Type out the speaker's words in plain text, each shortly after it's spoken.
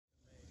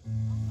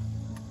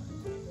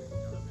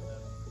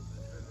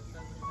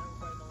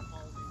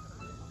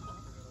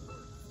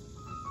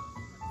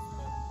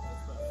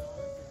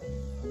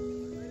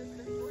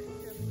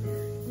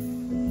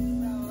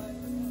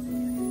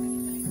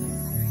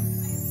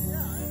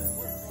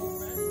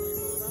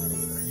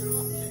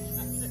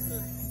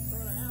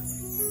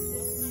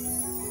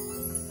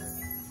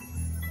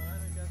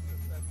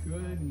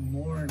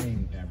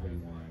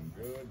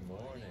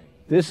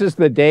This is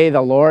the day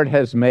the Lord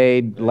has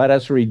made. Let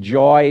us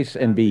rejoice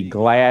and be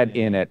glad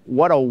in it.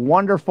 What a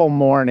wonderful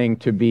morning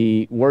to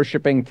be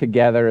worshiping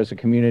together as a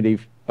community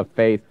of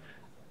faith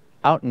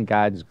out in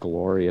God's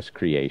glorious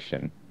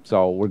creation.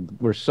 So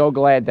we're so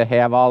glad to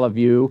have all of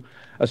you.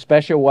 A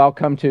special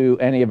welcome to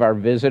any of our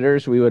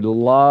visitors. We would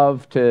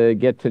love to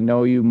get to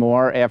know you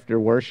more after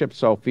worship,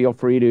 so feel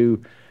free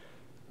to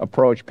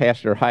approach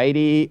Pastor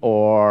Heidi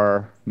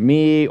or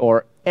me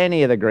or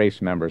any of the Grace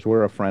members.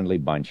 We're a friendly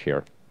bunch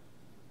here.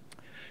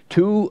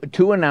 Two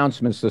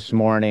announcements this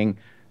morning.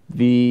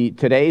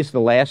 Today's the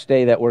last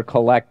day that we're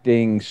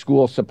collecting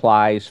school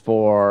supplies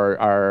for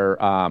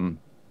our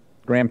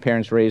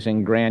grandparents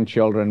raising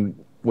grandchildren,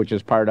 which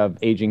is part of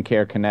Aging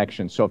Care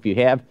Connection. So if you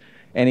have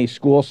any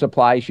school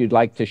supplies you'd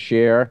like to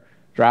share,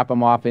 drop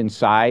them off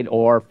inside,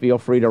 or feel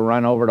free to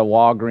run over to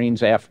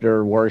Walgreens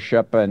after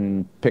worship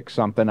and pick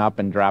something up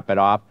and drop it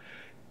off.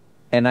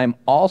 And I'm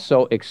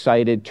also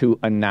excited to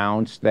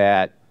announce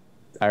that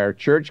our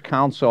church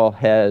council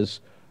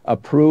has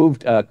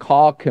approved a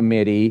call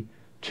committee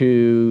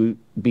to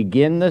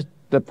begin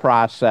the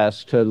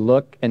process to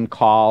look and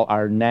call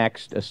our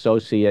next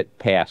associate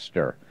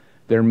pastor.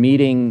 They're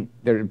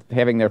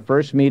having their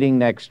first meeting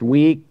next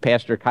week.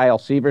 Pastor Kyle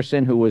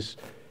Severson, who was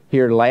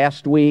here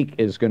last week,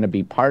 is going to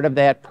be part of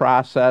that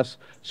process.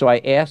 So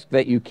I ask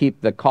that you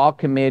keep the call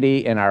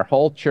committee and our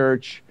whole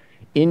church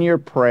in your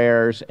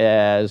prayers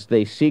as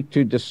they seek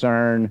to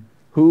discern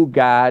who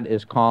God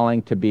is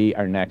calling to be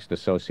our next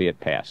associate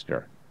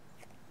pastor.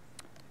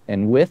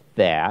 And with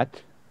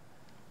that,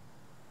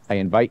 I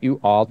invite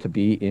you all to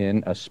be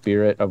in a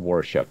spirit of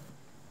worship.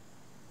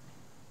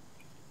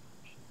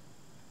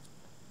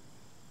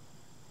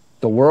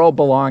 The world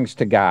belongs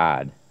to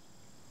God,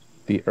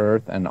 the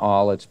earth and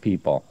all its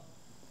people.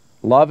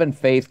 Love and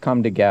faith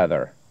come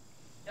together.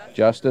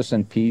 Justice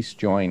and peace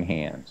join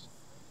hands.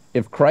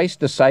 If Christ's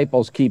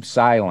disciples keep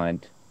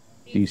silent,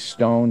 these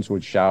stones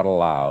would shout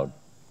aloud.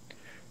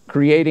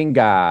 Creating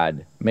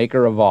God,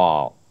 maker of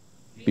all,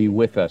 be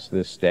with us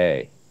this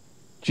day.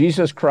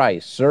 Jesus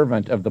Christ,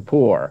 servant of the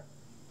poor,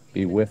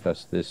 be with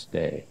us this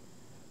day.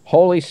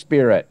 Holy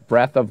Spirit,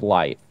 breath of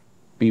life,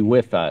 be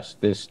with us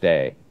this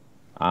day.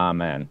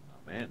 Amen.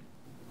 Amen.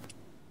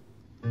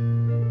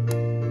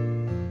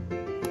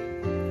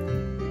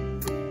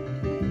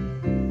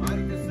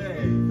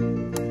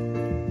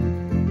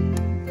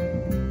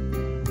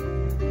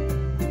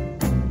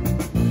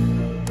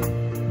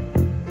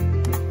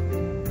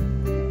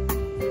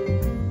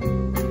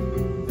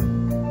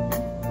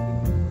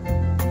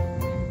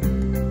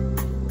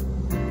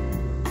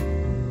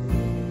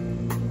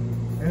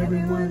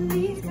 Everyone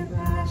needs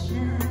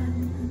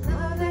compassion,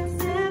 love that's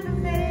never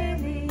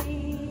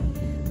failing.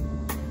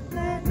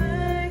 Let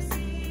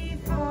mercy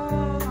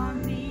fall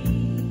on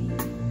me.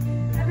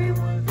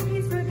 Everyone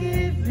needs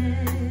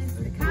forgiveness,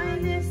 the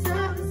kindness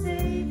of the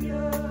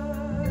Savior,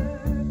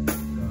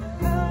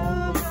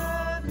 hope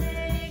of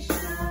nations.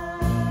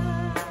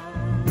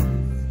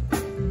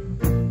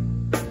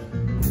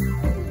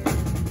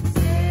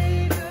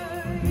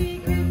 Savior, He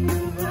can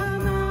move a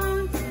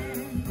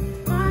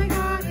mountain. My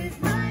God is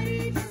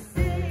mighty to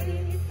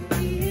save.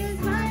 He is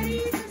mighty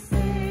to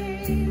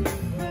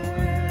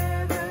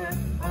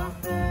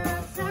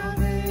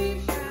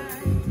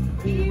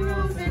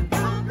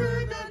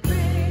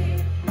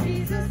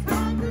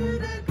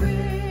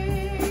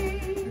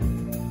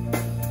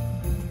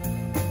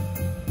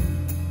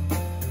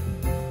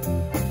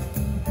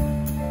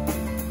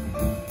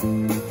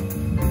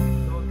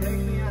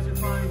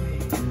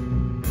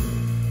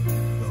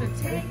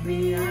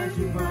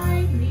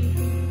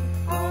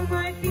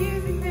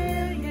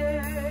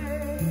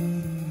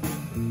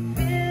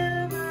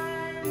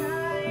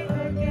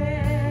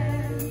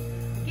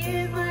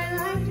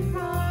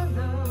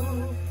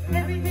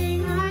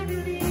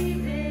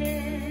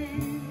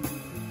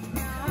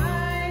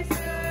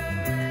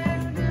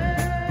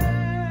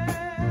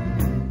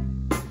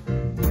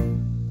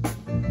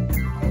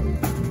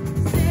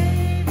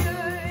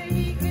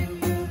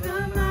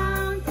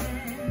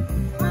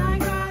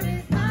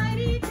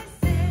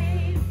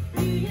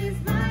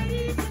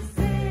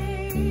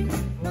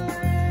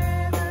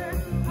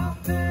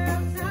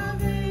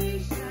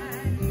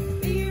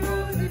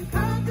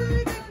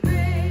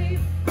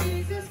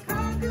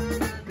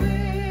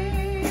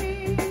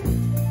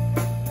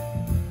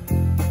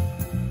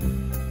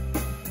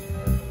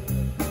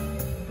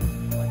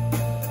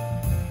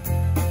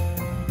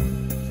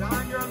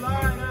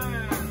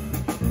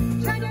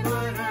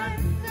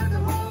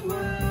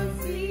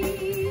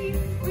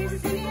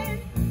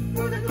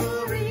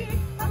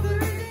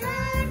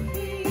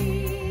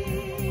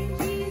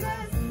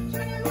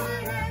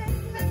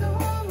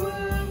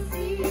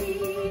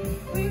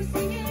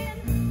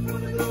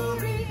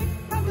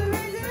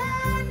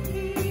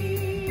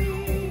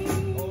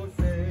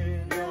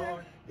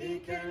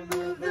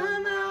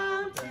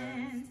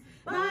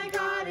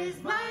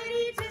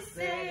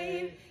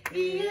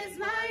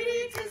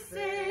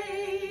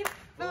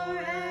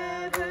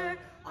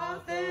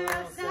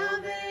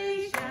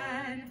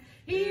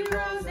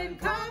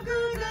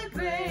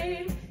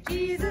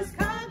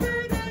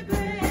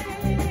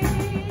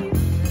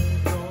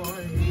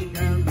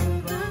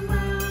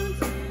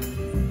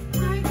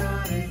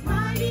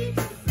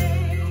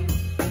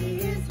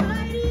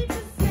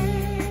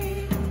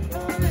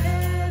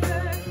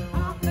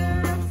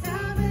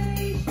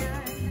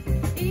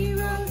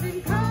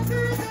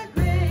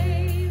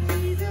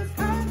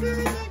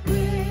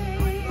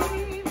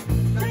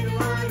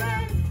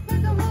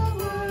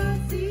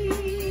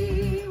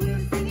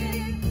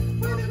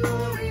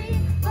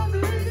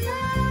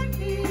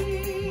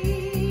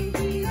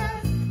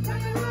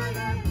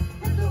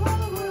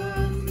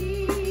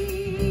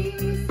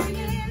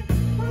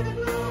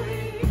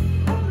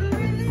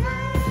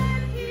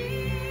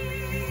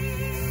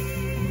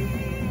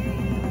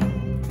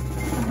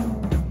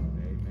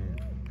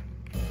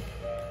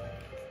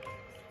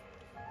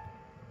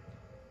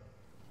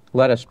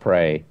Let us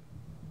pray.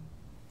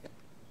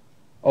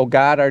 O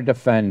God, our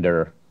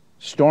defender,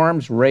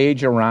 storms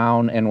rage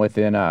around and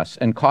within us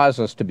and cause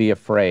us to be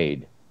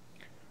afraid.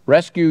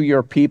 Rescue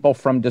your people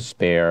from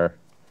despair,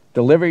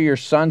 deliver your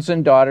sons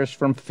and daughters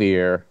from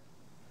fear,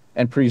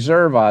 and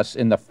preserve us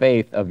in the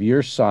faith of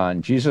your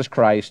Son, Jesus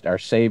Christ, our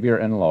Savior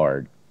and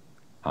Lord.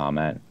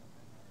 Amen.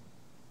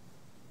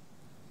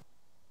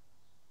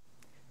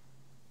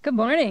 Good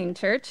morning,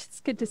 church.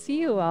 It's good to see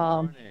you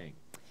all. Good morning.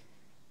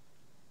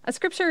 A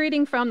scripture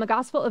reading from the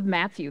Gospel of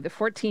Matthew, the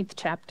 14th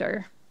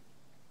chapter.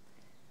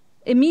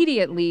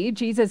 Immediately,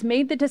 Jesus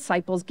made the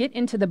disciples get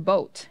into the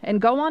boat and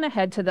go on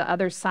ahead to the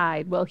other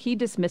side while he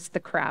dismissed the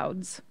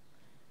crowds.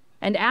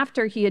 And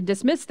after he had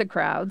dismissed the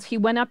crowds, he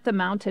went up the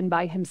mountain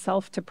by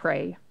himself to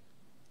pray.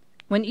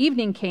 When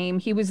evening came,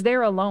 he was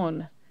there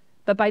alone.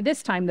 But by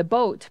this time, the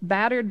boat,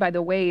 battered by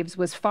the waves,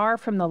 was far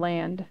from the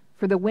land,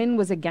 for the wind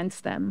was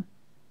against them.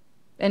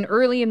 And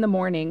early in the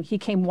morning, he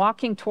came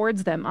walking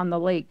towards them on the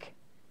lake.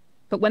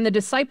 But when the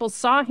disciples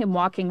saw him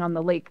walking on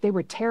the lake, they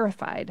were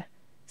terrified,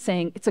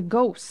 saying, "It's a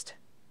ghost."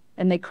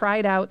 And they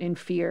cried out in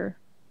fear.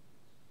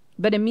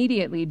 But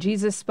immediately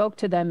Jesus spoke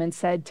to them and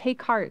said,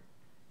 "Take heart,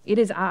 it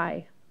is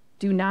I.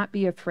 Do not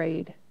be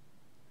afraid."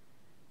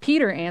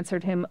 Peter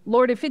answered him,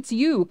 "Lord, if it's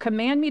you,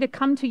 command me to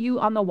come to you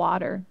on the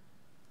water."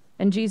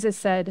 And Jesus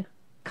said,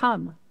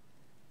 "Come."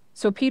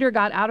 So Peter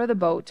got out of the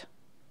boat,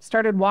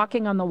 started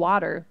walking on the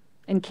water,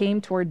 and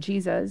came toward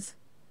Jesus.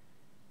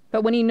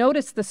 But when he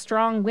noticed the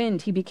strong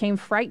wind, he became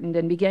frightened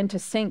and began to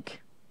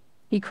sink.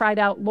 He cried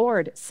out,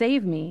 "Lord,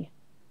 save me."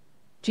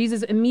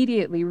 Jesus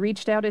immediately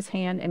reached out his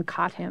hand and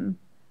caught him,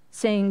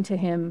 saying to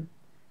him,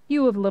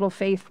 "You of little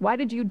faith, why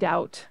did you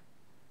doubt?"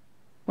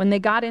 When they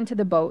got into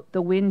the boat,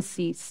 the wind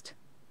ceased,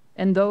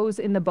 and those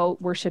in the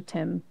boat worshipped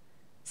him,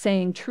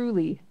 saying,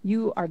 "Truly,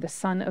 you are the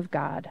Son of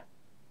God."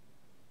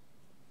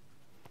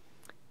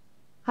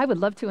 I would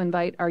love to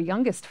invite our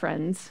youngest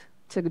friends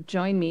to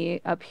join me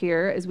up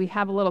here as we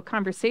have a little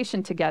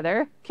conversation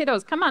together.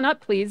 Kiddos, come on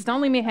up, please. Don't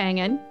leave me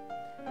hanging.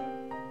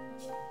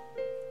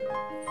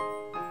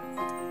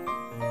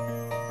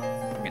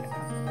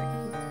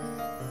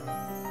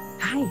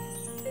 Hi.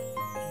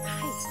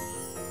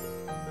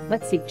 Hi.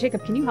 Let's see.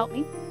 Jacob, can you help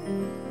me?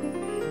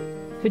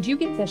 Could you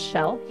get this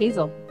shell?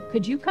 Hazel,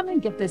 could you come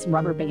and get this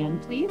rubber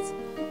band, please?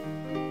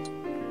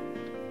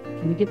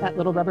 Can you get that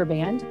little rubber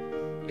band?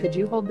 Could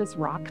you hold this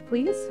rock,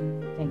 please?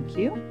 Thank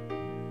you.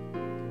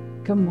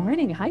 Good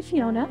morning. Hi,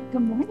 Fiona.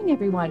 Good morning,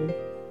 everyone.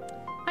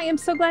 I am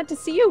so glad to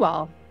see you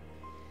all.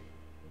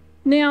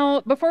 Now,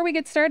 before we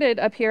get started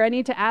up here, I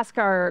need to ask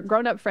our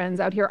grown-up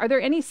friends out here, are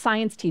there any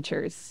science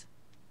teachers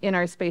in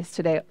our space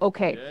today?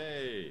 Okay.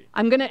 Yay.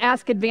 I'm going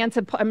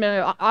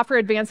to offer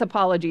advance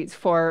apologies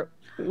for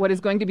what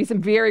is going to be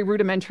some very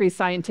rudimentary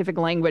scientific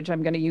language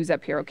I'm going to use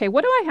up here. Okay,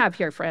 what do I have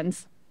here,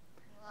 friends?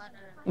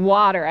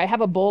 Water. I have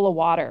a bowl of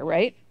water,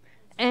 right?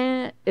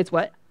 And it's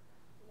what?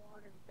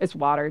 Water. It's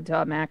water,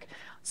 duh, Mac.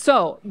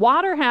 So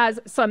water has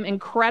some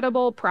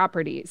incredible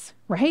properties,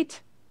 right?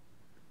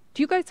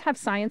 Do you guys have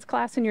science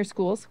class in your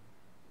schools?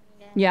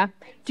 Yeah.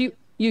 Do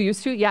you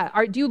used to? Yeah.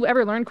 Do you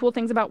ever learn cool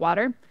things about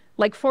water?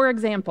 Like, for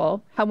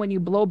example, how when you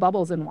blow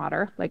bubbles in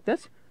water, like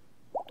this,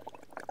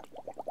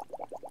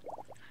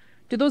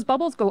 do those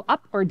bubbles go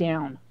up or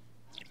down?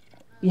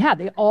 Yeah,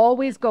 they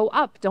always go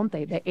up, don't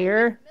they? The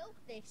air. Milk,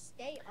 they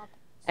stay up.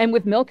 And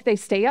with milk, they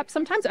stay up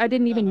sometimes? I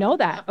didn't even know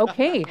that.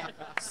 Okay.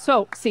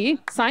 So, see,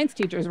 science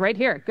teachers right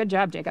here. Good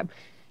job, Jacob.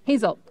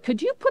 Hazel,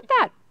 could you put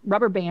that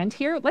rubber band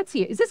here? Let's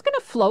see. Is this going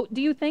to float,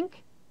 do you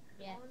think?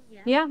 Yeah.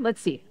 Yeah,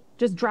 let's see.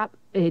 Just drop.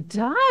 It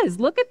does.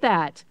 Look at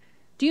that.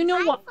 Do you know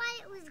I what?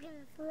 thought it was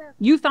gonna float.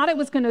 You thought it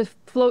was going to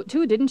float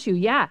too, didn't you?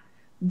 Yeah.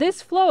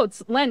 This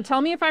floats. Len, tell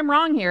me if I'm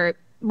wrong here.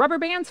 Rubber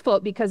bands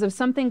float because of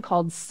something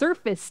called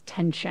surface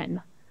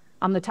tension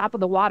on the top of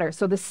the water.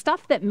 So the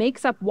stuff that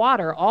makes up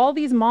water, all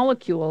these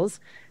molecules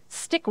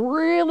stick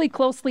really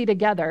closely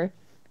together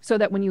so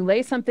that when you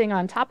lay something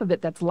on top of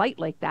it that's light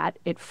like that,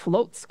 it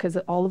floats because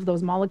all of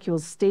those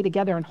molecules stay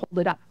together and hold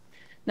it up.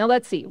 Now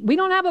let's see. We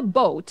don't have a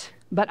boat,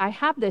 but I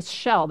have this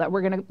shell that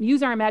we're going to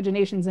use our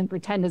imaginations and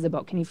pretend is a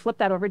boat. Can you flip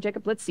that over,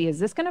 Jacob? Let's see. Is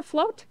this going to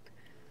float?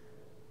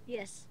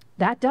 Yes.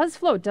 That does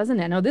float,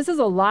 doesn't it? Now, this is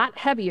a lot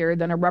heavier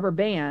than a rubber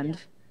band.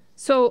 Yeah.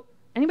 So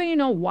anybody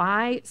know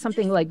why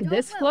something like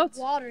this floats?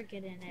 Water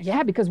get in it.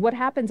 Yeah, because what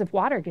happens if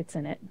water gets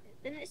in it?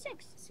 Then it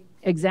sinks.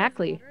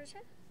 Exactly. Water is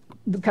heavy.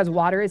 Because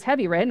water is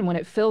heavy, right? And when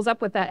it fills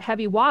up with that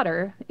heavy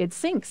water, it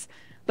sinks.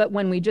 But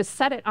when we just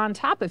set it on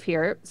top of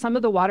here, some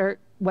of the water,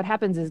 what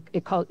happens is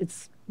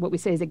it's what we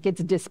say is it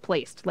gets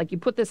displaced. Like you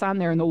put this on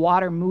there and the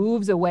water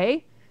moves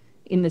away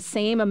in the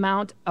same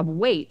amount of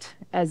weight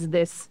as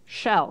this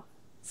shell,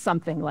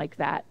 something like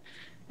that.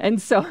 And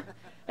so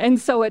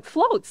it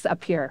floats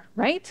up here,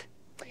 right?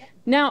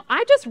 Now,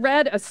 I just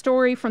read a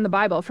story from the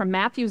Bible, from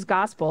Matthew's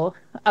Gospel,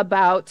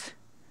 about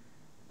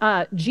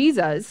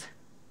Jesus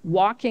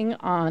walking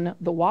on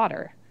the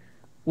water.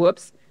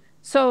 Whoops.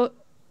 So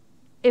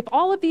if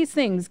all of these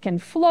things can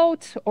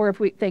float, or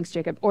if we, thanks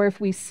Jacob, or if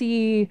we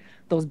see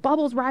those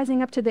bubbles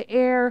rising up to the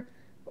air,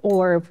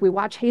 Or if we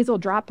watch Hazel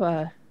drop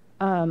a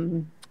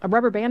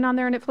rubber band on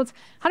there and it floats,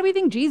 how do we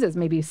think Jesus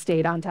maybe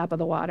stayed on top of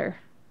the water?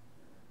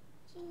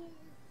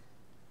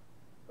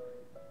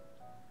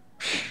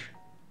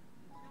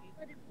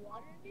 Putting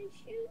water in his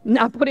shoes?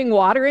 Not putting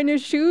water in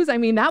his shoes? I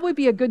mean, that would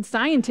be a good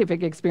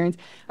scientific experiment.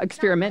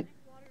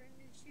 Water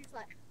in his shoes,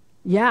 like,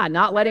 Yeah,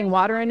 not letting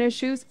water in his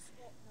shoes.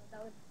 no,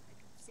 that would make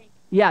him sink.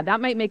 Yeah, that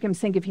might make him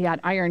sink if he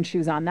had iron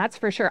shoes on. That's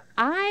for sure.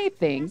 I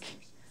think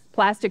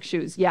plastic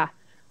shoes. Yeah.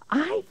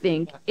 I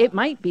think it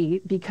might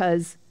be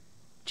because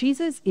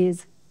Jesus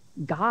is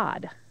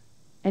God.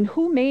 And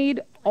who made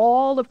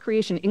all of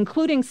creation,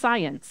 including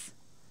science?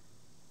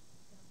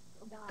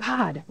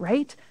 God,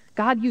 right?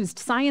 God used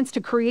science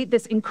to create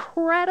this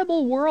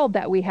incredible world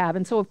that we have.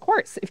 And so, of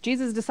course, if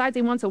Jesus decides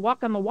he wants to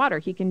walk on the water,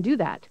 he can do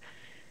that.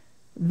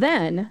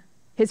 Then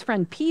his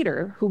friend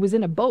Peter, who was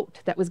in a boat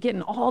that was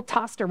getting all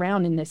tossed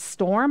around in this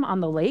storm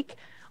on the lake,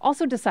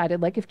 also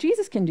decided, like, if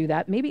Jesus can do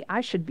that, maybe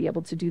I should be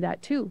able to do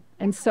that too.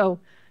 And so,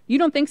 you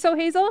don't think so,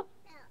 Hazel?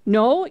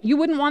 No? You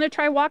wouldn't want to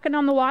try walking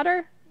on the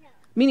water? No.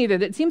 Me neither.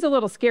 That seems a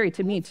little scary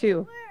to me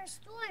too. We're a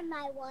storm,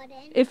 I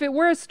wouldn't. If it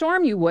were a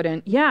storm, you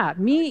wouldn't. Yeah,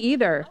 me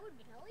either. I would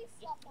belly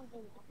flop on the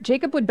water.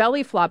 Jacob would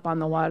belly flop on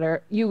the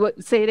water. You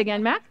would say it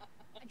again, Mac?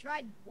 I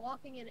tried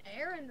walking in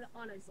air and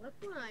on a zip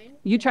line.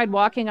 You tried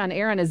walking on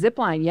air on a zip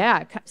line.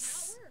 Yeah.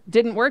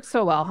 Didn't work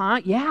so well, huh?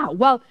 Yeah.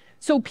 Well,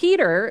 so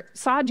Peter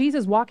saw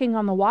Jesus walking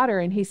on the water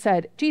and he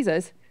said,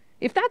 Jesus,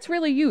 if that's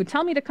really you,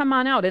 tell me to come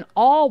on out and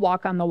I'll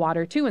walk on the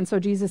water too. And so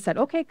Jesus said,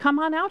 okay, come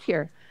on out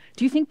here.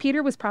 Do you think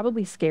Peter was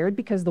probably scared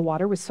because the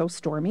water was so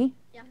stormy?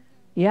 Yeah.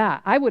 Yeah,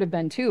 I would have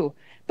been too.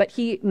 But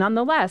he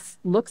nonetheless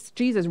looks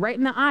Jesus right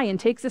in the eye and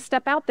takes a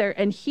step out there.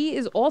 And he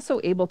is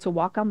also able to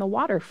walk on the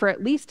water for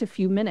at least a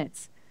few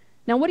minutes.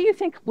 Now, what do you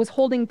think was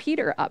holding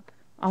Peter up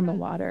on the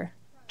water?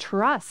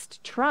 Trust.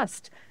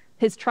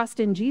 His trust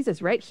in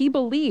Jesus, right? He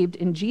believed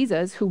in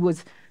Jesus, who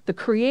was the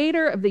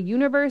creator of the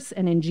universe,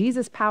 and in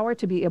Jesus' power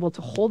to be able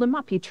to hold him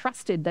up. He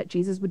trusted that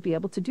Jesus would be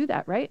able to do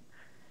that, right?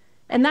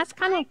 And that's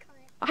kind of,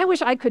 I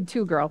wish I could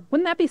too, girl.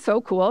 Wouldn't that be so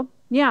cool?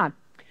 Yeah.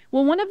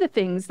 Well, one of the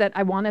things that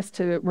I want us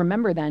to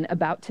remember then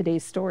about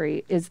today's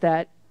story is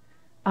that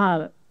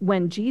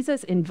when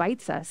Jesus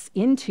invites us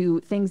into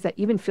things that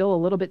even feel a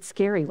little bit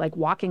scary, like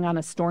walking on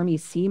a stormy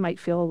sea might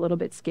feel a little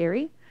bit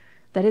scary,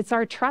 that it's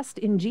our trust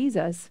in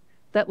Jesus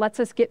that lets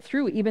us get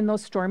through even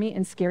those stormy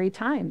and scary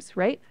times,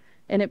 right?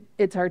 And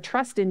it's our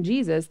trust in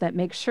Jesus that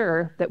makes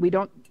sure that we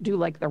don't do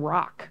like the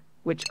rock,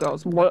 which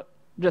goes,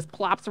 just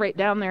plops right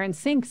down there and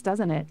sinks,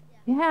 doesn't it?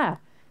 Yeah.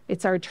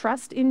 It's our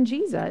trust in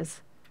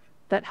Jesus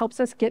that helps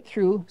us get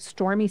through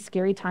stormy,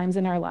 scary times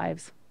in our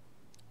lives.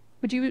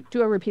 Would you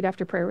do a repeat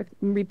after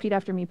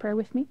me prayer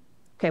with me?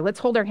 Okay, let's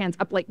hold our hands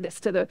up like this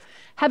to the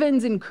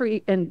heavens and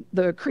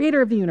the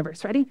creator of the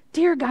universe. Ready?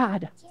 Dear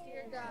God,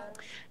 Dear God,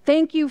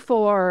 thank you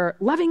for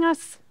loving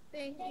us.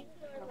 thank you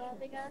for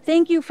loving us.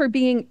 Thank you for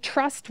being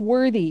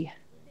trustworthy.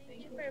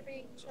 Thank you for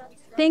being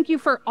trustworthy. Thank you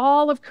for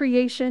all of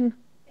creation.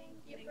 Thank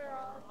you for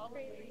all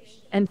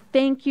creation. And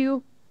thank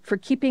you for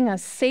keeping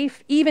us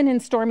safe even in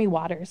stormy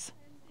waters.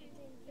 Thank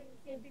you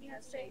for keeping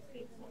us safe.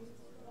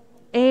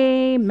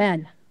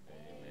 Amen.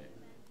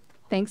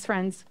 Thanks,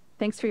 friends.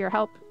 Thanks for your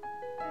help.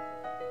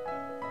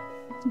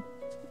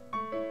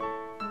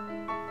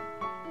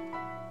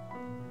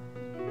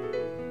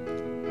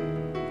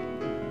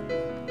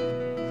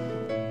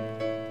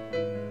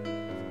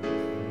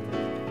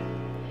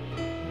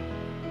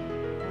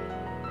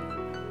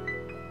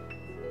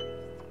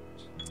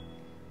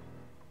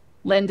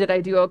 Len, did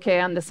I do okay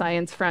on the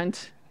science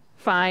front?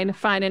 Fine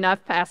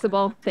enough,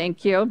 passable.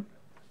 Thank you.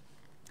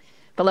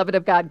 Beloved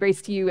of God,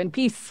 grace to you and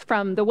peace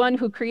from the one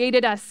who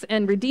created us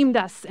and redeemed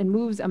us and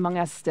moves among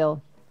us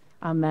still.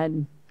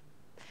 Amen.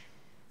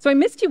 So I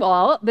missed you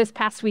all this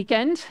past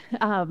weekend.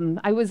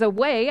 I was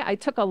away. I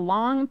took a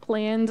long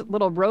planned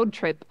little road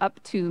trip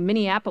up to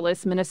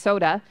Minneapolis,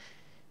 Minnesota,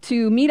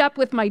 to meet up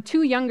with my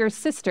two younger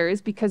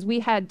sisters because we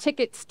had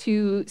tickets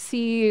to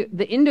see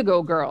the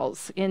Indigo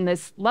Girls in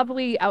this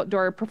lovely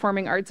outdoor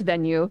performing arts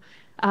venue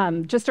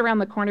just around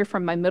the corner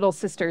from my middle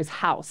sister's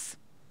house.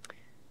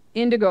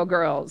 Indigo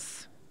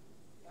Girls.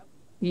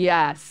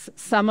 Yes,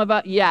 some of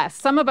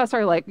us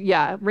are like,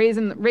 yeah,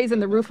 raising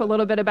the roof a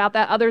little bit about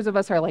that. Others of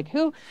us are like,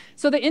 who?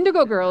 So the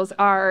Indigo Girls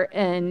are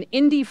an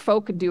indie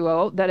folk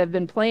duo that have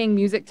been playing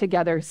music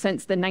together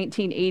since the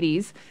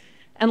 1980s.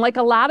 And like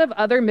a lot of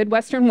other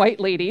Midwestern white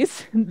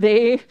ladies,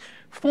 they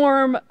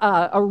form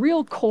a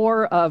real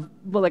core of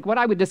like what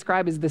I would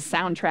describe as the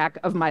soundtrack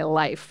of my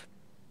life.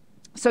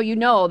 So you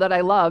know that I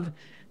love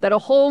that a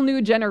whole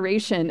new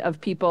generation of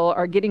people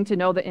are getting to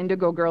know the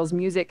Indigo Girls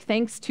music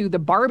thanks to the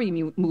Barbie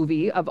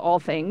movie, of all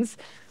things.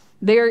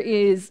 There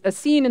is a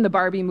scene in the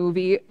Barbie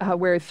movie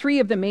where three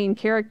of the main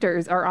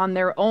characters are on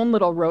their own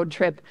little road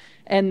trip,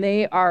 and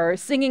they are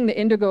singing the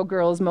Indigo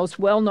Girls' most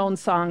well-known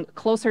song,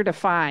 Closer to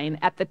Fine,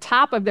 at the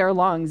top of their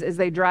lungs as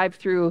they drive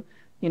through,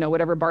 you know,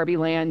 whatever Barbie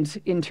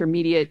land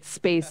intermediate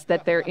space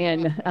that they're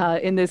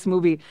in this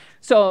movie.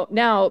 So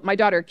now my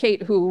daughter,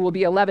 Kate, who will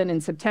be 11 in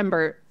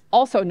September,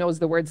 also knows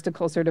the words to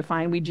Closer to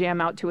Fine. We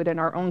jam out to it in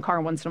our own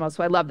car once in a while,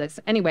 so I love this.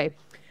 Anyway,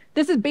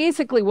 this is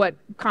basically what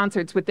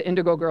concerts with the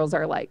Indigo Girls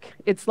are like.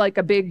 It's like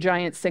a big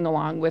giant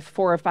sing-along with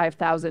 4,000 or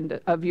 5,000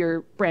 of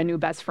your brand new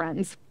best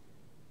friends.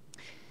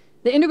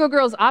 The Indigo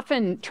Girls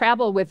often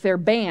travel with their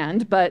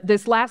band, but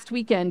this last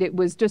weekend it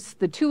was just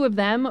the two of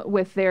them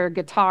with their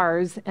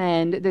guitars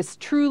and this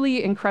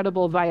truly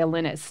incredible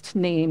violinist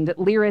named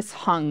Lyris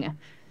Hung.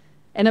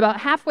 And about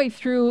halfway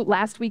through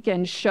last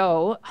weekend's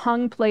show,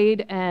 Hung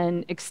played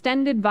an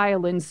extended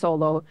violin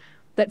solo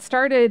that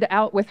started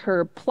out with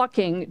her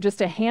plucking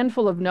just a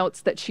handful of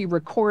notes that she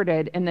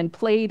recorded and then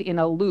played in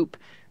a loop,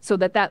 so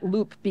that that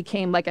loop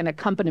became like an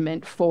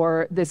accompaniment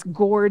for this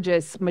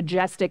gorgeous,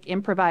 majestic,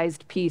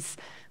 improvised piece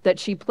that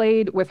she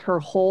played with her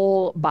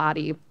whole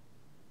body.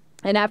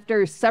 And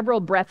after several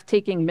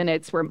breathtaking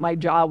minutes where my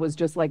jaw was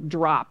just like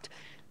dropped,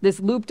 this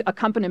looped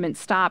accompaniment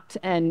stopped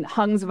and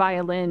Hung's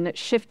violin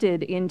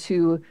shifted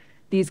into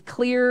these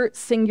clear,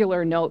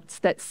 singular notes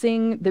that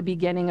sing the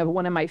beginning of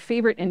one of my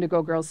favorite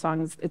Indigo Girls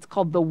songs. It's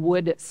called The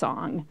Wood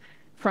Song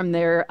from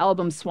their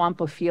album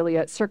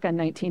Swampophilia, circa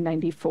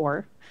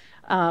 1994.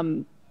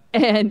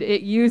 And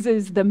it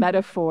uses the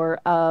metaphor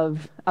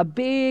of a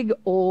big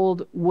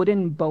old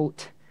wooden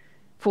boat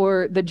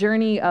for the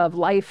journey of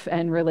life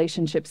and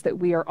relationships that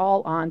we are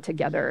all on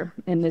together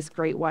in this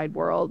great wide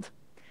world.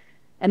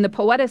 And the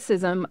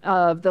poeticism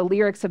of the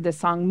lyrics of this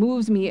song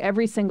moves me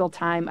every single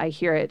time I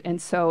hear it.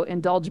 And so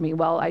indulge me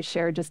while I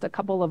share just a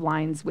couple of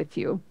lines with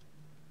you.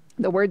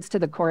 The words to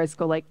the chorus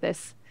go like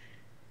this: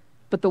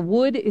 "But the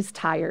wood is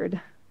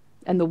tired,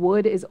 and the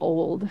wood is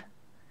old,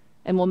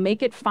 and we'll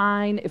make it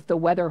fine if the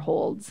weather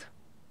holds.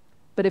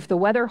 But if the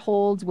weather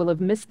holds, we'll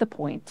have missed the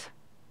point.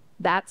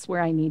 That's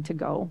where I need to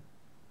go."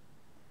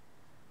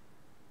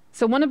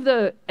 So one of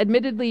the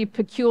admittedly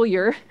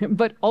peculiar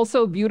but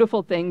also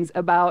beautiful things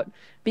about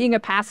being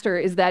a pastor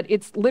is that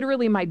it's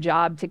literally my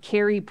job to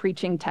carry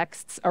preaching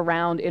texts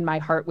around in my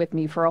heart with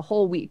me for a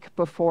whole week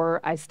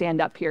before I stand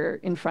up here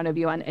in front of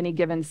you on any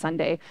given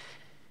Sunday,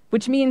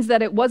 which means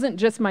that it wasn't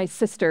just my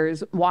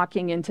sisters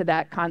walking into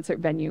that concert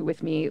venue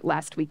with me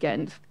last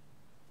weekend.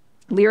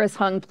 Lyris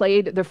Hung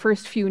played the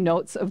first few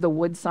notes of the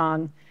Wood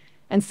Song,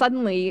 and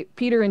suddenly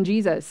Peter and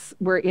Jesus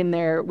were in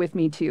there with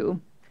me too.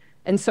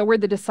 And so were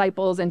the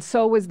disciples, and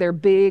so was their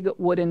big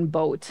wooden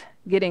boat,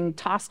 getting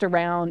tossed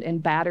around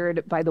and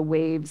battered by the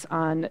waves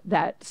on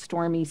that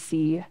stormy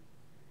sea.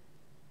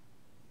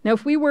 Now,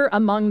 if we were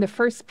among the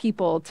first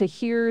people to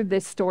hear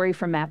this story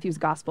from Matthew's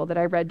gospel that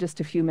I read just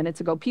a few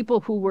minutes ago,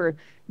 people who were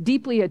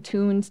deeply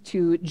attuned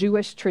to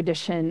Jewish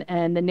tradition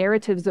and the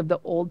narratives of the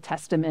Old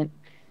Testament,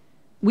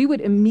 we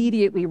would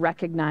immediately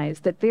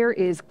recognize that there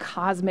is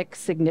cosmic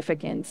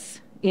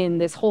significance in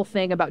this whole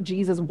thing about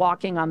Jesus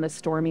walking on the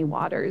stormy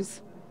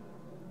waters.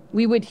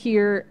 We would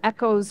hear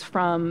echoes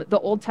from the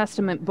Old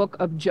Testament book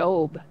of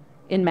Job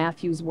in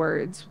Matthew's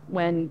words,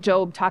 when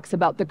Job talks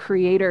about the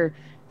Creator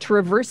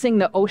traversing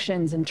the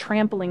oceans and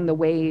trampling the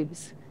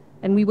waves.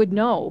 And we would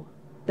know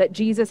that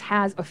Jesus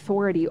has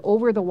authority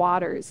over the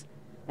waters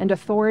and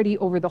authority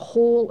over the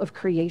whole of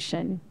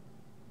creation.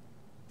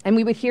 And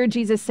we would hear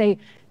Jesus say,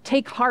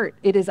 "Take heart,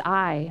 it is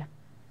I,"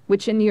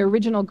 which in the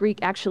original Greek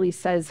actually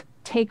says,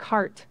 "Take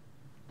heart,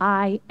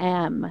 I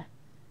am."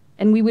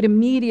 And we would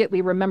immediately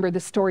remember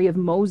the story of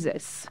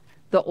Moses,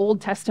 the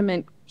Old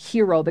Testament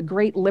hero, the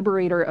great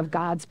liberator of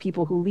God's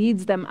people who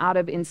leads them out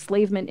of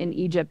enslavement in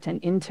Egypt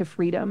and into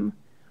freedom.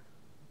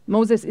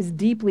 Moses is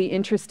deeply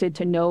interested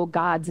to know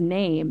God's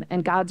name,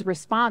 and God's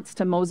response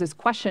to Moses'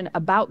 question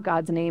about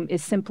God's name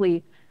is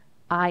simply,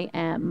 "I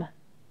am."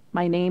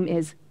 My name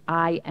is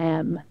I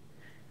am.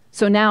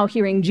 So now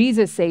hearing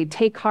Jesus say,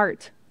 "Take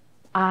heart,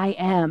 I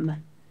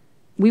am,"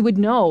 we would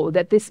know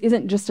that this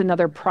isn't just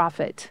another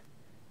prophet.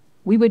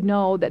 We would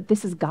know that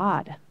this is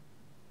God,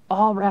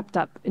 all wrapped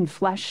up in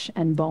flesh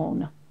and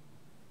bone.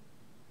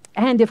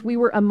 And if we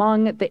were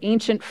among the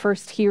ancient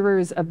first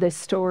hearers of this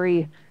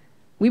story,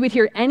 we would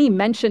hear any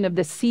mention of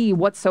the sea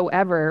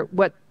whatsoever,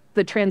 what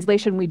the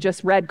translation we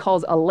just read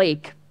calls a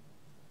lake,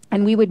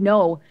 and we would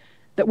know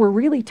that we're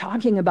really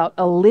talking about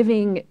a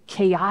living,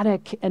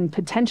 chaotic, and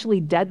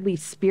potentially deadly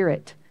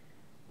spirit,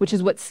 which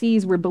is what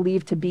seas were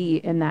believed to be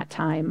in that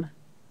time.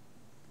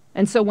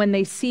 And so when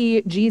they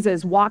see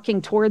Jesus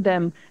walking toward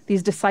them,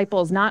 these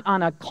disciples, not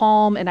on a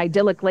calm and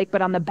idyllic lake,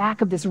 but on the back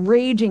of this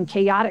raging,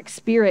 chaotic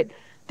spirit,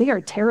 they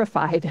are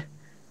terrified.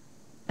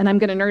 And I'm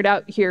going to nerd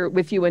out here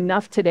with you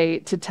enough today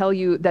to tell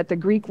you that the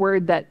Greek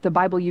word that the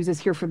Bible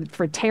uses here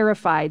for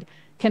terrified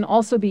can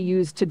also be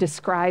used to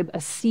describe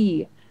a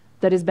sea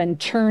that has been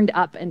churned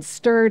up and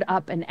stirred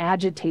up and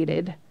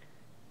agitated,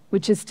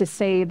 which is to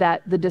say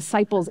that the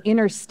disciples'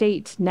 inner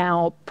state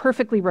now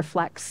perfectly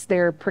reflects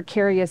their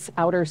precarious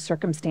outer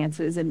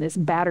circumstances in this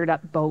battered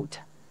up boat.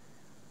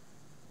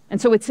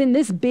 And so it's in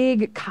this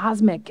big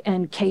cosmic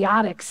and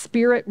chaotic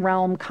spirit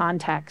realm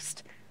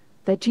context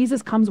that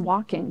Jesus comes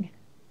walking,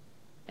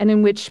 and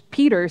in which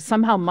Peter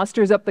somehow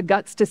musters up the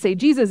guts to say,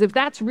 "Jesus, if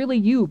that's really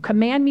you,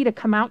 command me to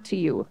come out to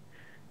you."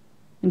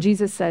 And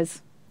Jesus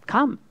says,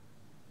 "Come."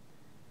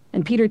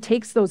 And Peter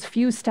takes those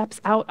few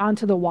steps out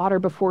onto the water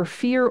before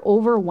fear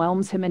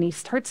overwhelms him and he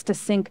starts to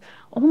sink,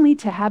 only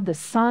to have the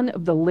Son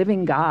of the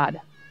living God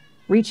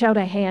reach out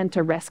a hand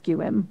to rescue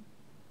him.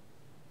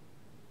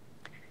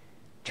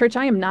 Church,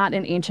 I am not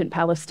an ancient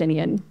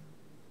Palestinian.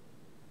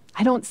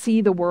 I don't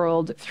see the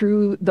world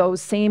through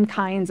those same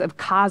kinds of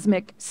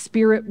cosmic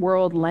spirit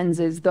world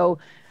lenses, though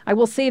I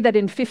will say that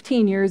in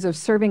 15 years of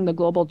serving the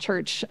global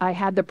church, I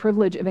had the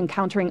privilege of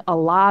encountering a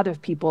lot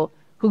of people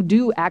who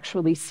do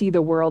actually see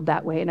the world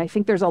that way. And I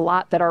think there's a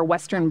lot that our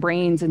Western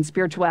brains and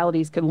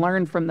spiritualities could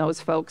learn from those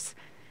folks.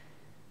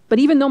 But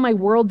even though my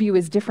worldview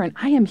is different,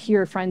 I am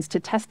here, friends, to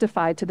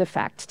testify to the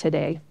fact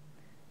today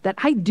that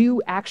I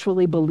do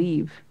actually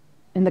believe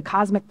in the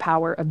cosmic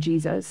power of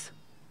Jesus.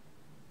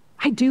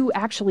 I do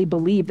actually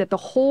believe that the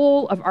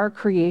whole of our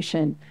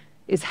creation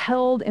is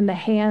held in the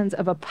hands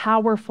of a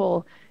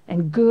powerful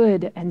and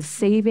good and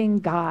saving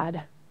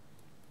God,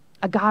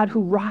 a God who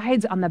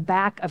rides on the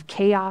back of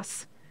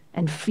chaos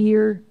and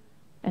fear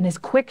and is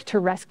quick to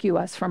rescue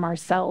us from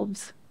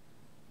ourselves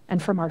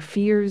and from our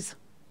fears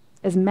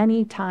as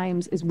many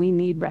times as we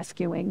need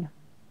rescuing.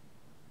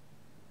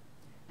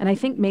 And I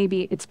think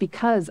maybe it's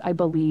because I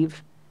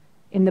believe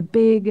in the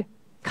big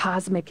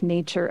cosmic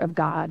nature of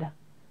God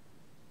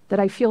that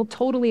I feel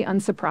totally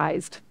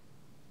unsurprised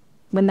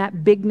when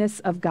that bigness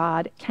of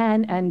God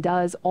can and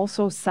does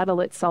also settle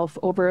itself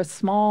over a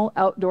small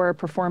outdoor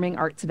performing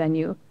arts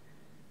venue,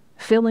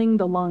 filling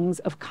the lungs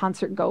of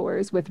concert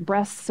goers with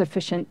breaths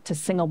sufficient to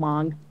sing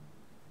along.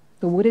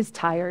 The wood is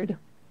tired,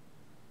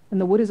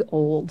 and the wood is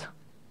old,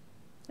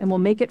 and we'll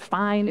make it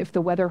fine if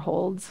the weather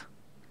holds.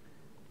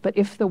 But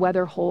if the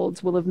weather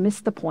holds, we'll have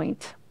missed the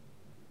point.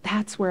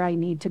 That's where I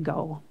need to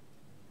go.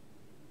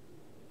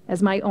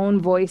 As my own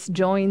voice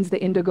joins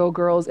the Indigo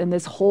Girls and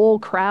this whole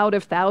crowd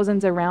of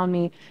thousands around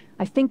me,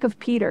 I think of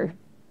Peter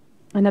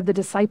and of the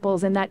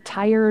disciples in that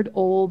tired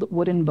old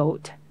wooden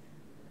boat.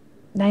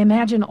 And I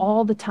imagine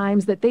all the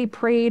times that they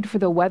prayed for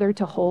the weather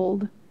to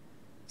hold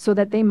so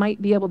that they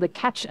might be able to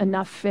catch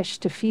enough fish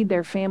to feed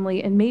their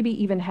family and maybe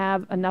even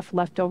have enough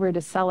left over to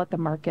sell at the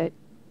market.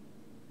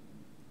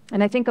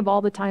 And I think of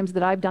all the times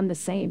that I've done the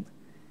same,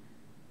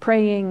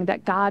 praying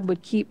that God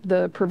would keep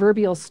the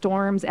proverbial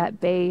storms at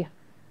bay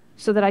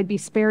so that I'd be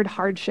spared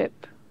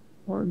hardship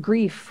or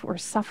grief or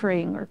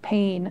suffering or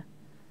pain.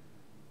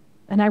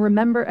 And I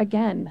remember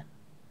again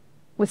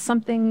with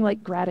something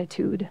like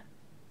gratitude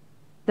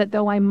that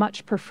though I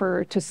much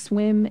prefer to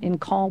swim in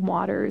calm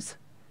waters,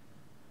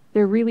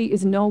 there really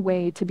is no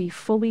way to be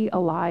fully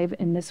alive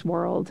in this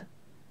world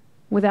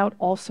without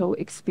also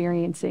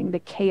experiencing the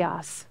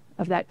chaos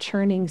of that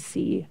churning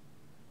sea.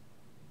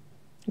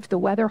 If the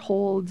weather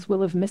holds,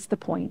 we'll have missed the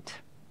point.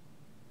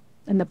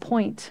 And the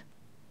point,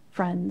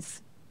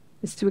 friends,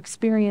 is to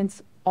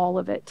experience all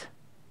of it.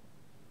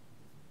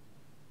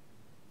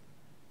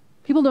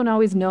 People don't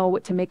always know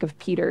what to make of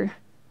Peter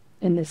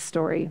in this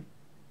story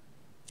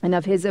and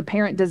of his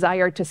apparent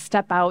desire to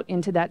step out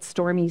into that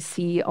stormy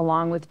sea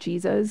along with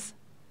Jesus.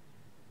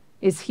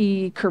 Is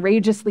he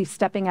courageously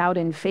stepping out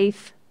in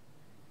faith?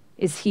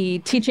 Is he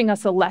teaching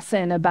us a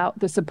lesson about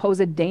the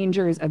supposed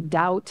dangers of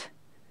doubt?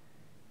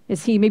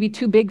 Is he maybe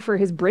too big for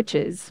his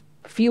britches,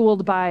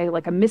 fueled by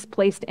like a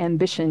misplaced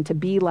ambition to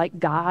be like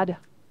God?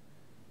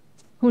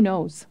 Who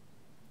knows?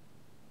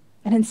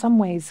 And in some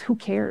ways, who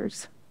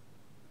cares?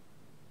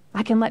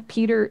 I can let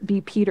Peter be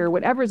Peter,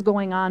 whatever's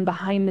going on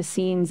behind the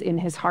scenes in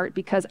his heart,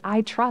 because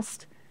I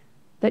trust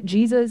that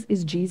Jesus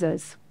is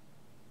Jesus,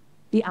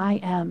 the I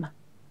am,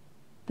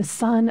 the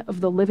Son of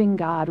the living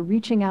God,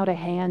 reaching out a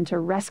hand to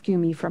rescue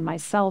me from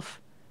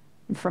myself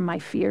and from my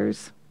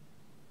fears.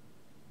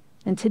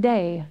 And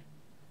today,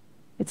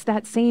 it's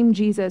that same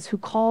Jesus who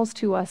calls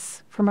to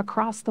us from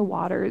across the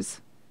waters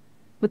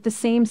with the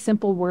same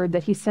simple word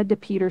that he said to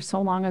Peter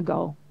so long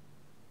ago.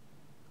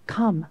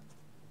 Come.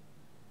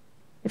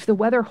 If the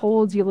weather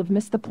holds, you'll have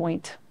missed the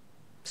point.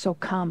 So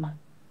come.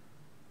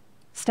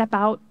 Step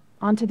out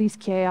onto these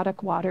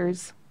chaotic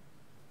waters.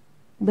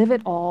 Live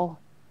it all.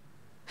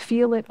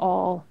 Feel it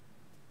all.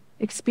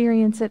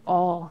 Experience it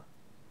all.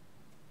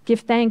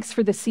 Give thanks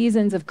for the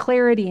seasons of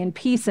clarity and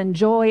peace and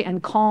joy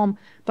and calm,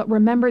 but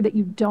remember that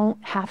you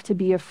don't have to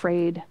be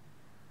afraid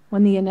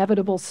when the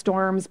inevitable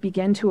storms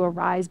begin to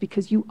arise,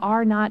 because you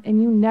are not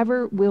and you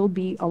never will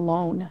be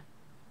alone.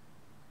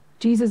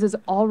 Jesus is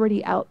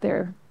already out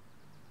there,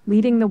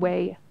 leading the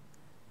way,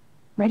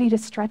 ready to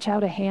stretch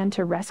out a hand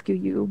to rescue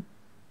you,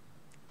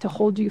 to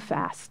hold you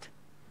fast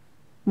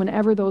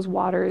whenever those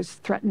waters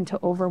threaten to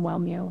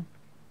overwhelm you.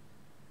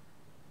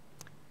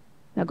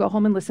 Now go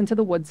home and listen to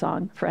the Wood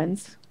Song,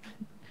 friends,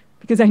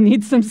 because I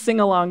need some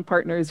sing-along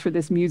partners for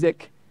this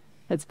music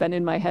that's been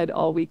in my head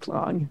all week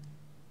long.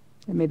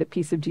 And may the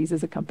peace of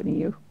Jesus accompany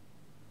you.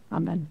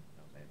 Amen.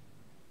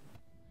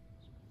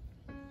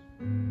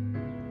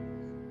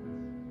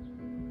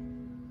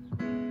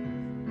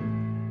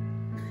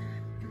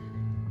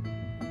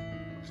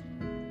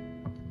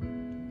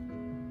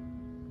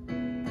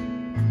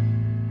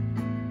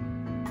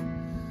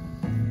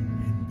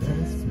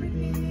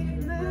 Desperately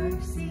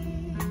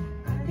mercy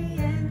at the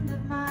end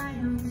of my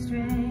own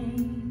strength.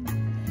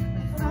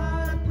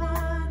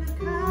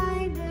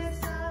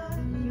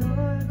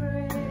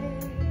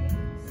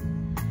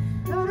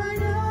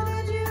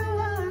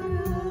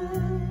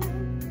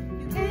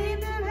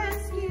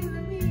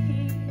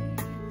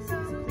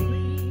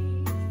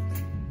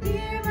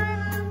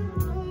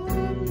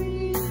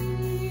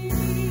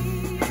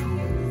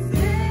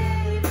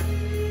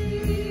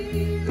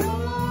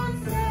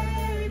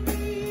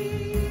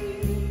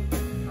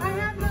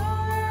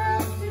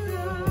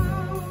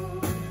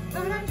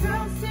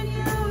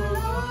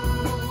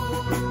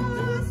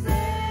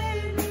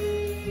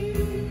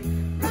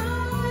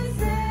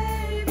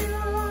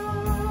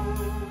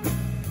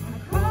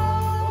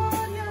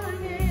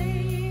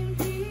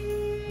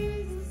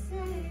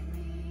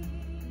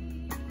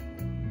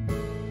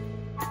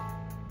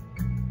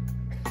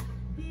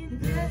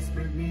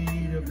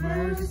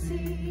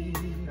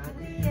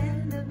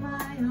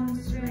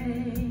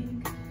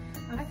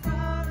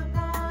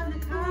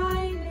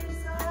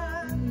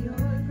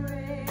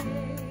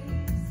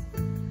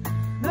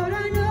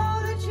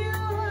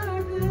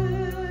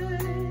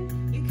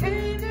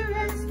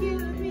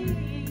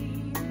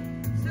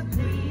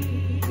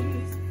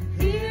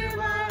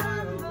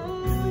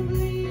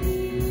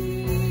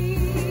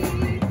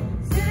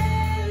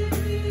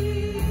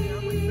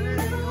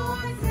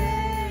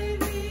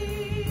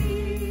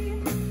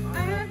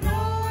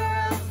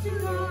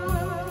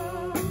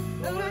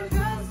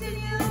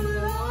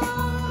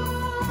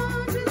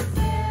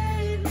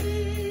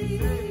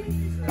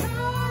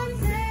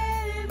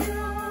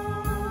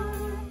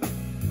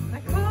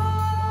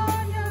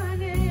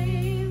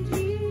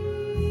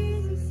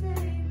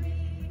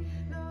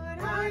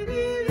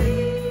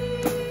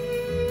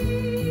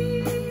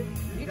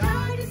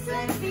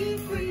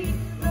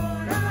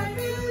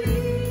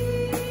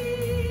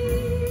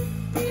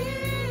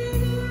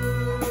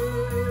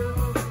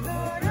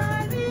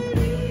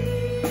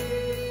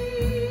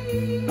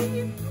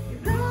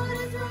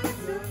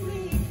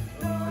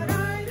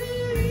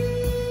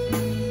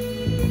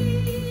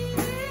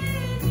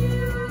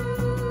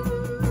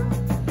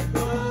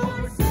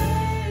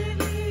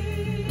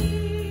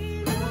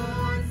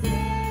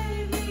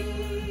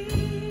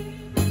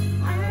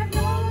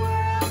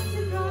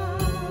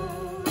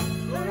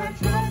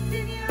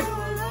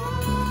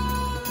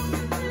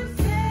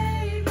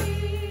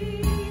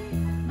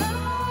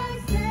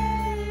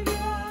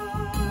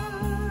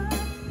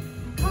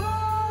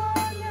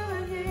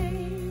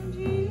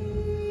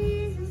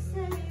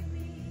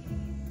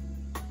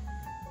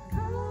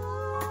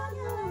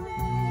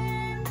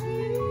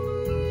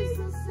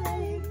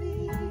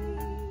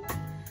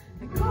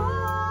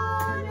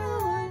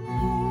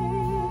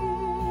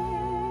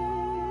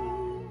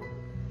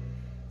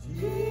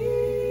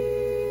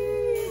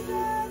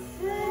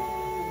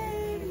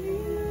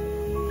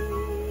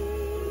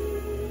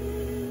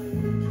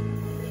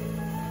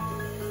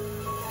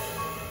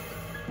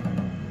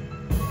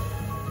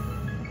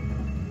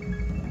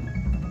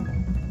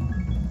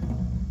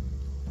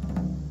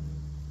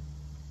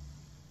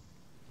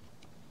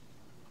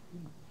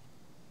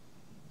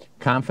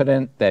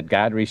 Confident that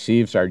God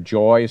receives our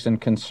joys and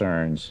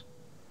concerns,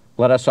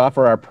 let us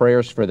offer our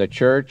prayers for the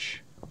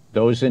church,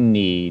 those in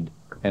need,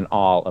 and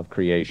all of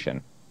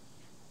creation.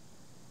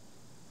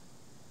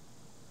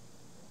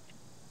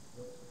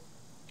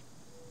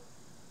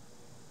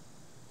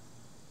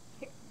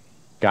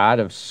 God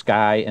of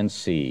sky and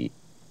sea,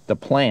 the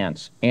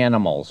plants,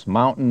 animals,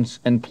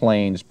 mountains, and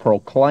plains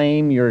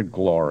proclaim your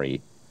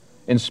glory.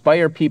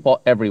 Inspire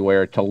people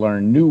everywhere to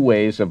learn new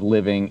ways of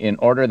living in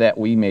order that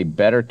we may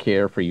better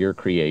care for your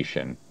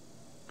creation.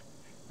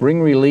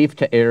 Bring relief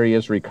to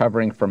areas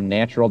recovering from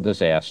natural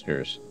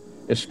disasters,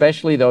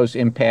 especially those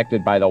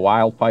impacted by the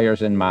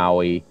wildfires in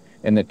Maui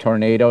and the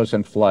tornadoes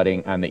and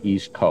flooding on the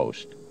East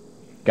Coast.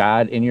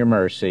 God, in your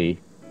mercy,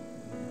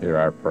 hear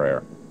our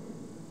prayer.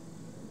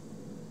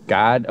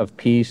 God of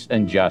peace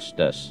and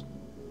justice,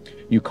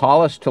 you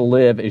call us to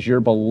live as your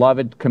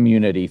beloved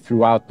community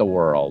throughout the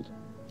world.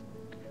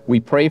 We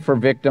pray for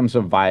victims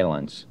of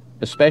violence,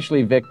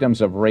 especially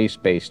victims of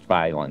race-based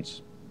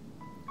violence.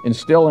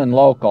 Instill in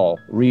local,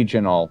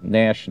 regional,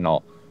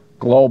 national,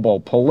 global,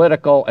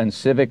 political, and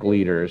civic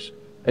leaders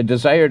a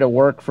desire to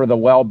work for the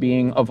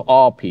well-being of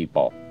all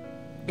people.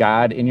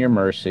 God, in your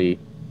mercy,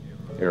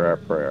 hear our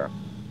prayer.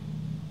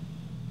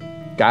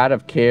 God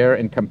of care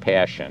and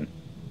compassion,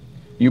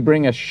 you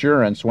bring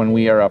assurance when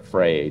we are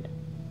afraid.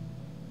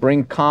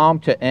 Bring calm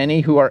to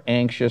any who are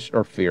anxious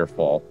or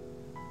fearful.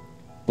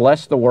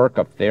 Bless the work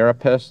of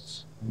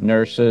therapists,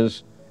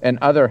 nurses, and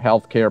other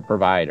healthcare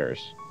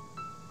providers.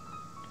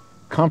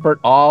 Comfort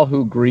all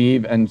who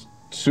grieve and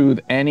soothe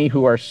any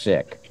who are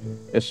sick,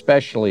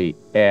 especially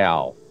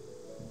Al,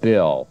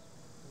 Bill,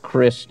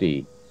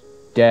 Christy,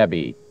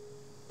 Debbie,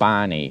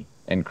 Bonnie,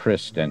 and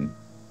Kristen.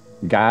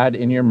 God,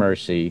 in your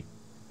mercy,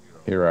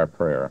 hear our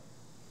prayer.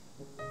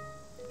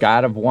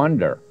 God of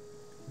wonder,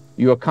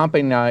 you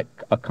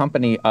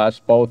accompany us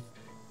both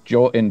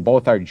in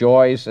both our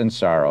joys and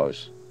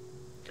sorrows.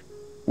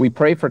 We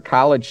pray for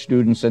college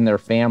students and their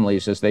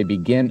families as they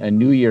begin a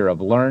new year of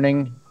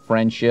learning,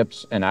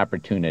 friendships, and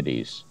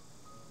opportunities.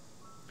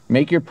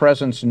 Make your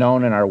presence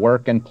known in our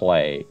work and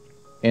play,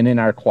 and in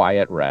our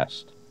quiet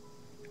rest.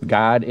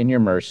 God, in your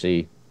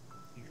mercy,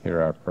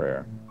 hear our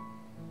prayer.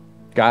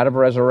 God of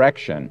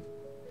resurrection,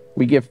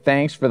 we give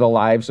thanks for the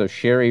lives of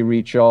Sherry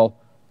Rachel,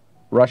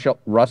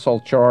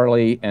 Russell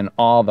Chorley, and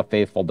all the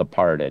faithful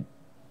departed.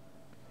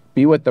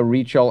 Be with the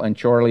Rachel and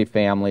Chorley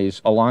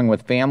families, along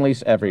with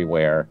families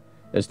everywhere,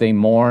 as they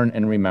mourn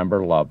and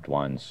remember loved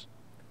ones.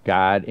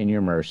 God, in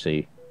your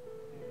mercy,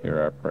 hear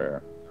our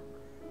prayer.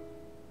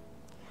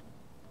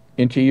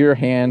 Into your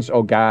hands,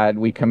 O God,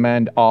 we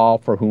commend all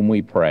for whom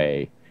we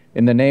pray,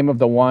 in the name of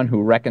the one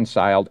who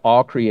reconciled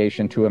all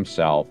creation to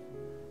himself,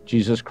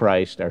 Jesus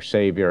Christ, our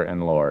Savior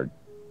and Lord.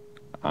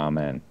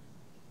 Amen.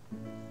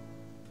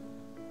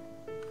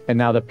 And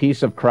now the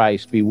peace of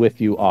Christ be with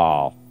you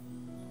all.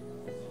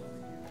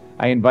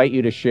 I invite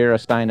you to share a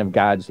sign of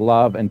God's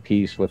love and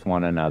peace with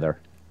one another.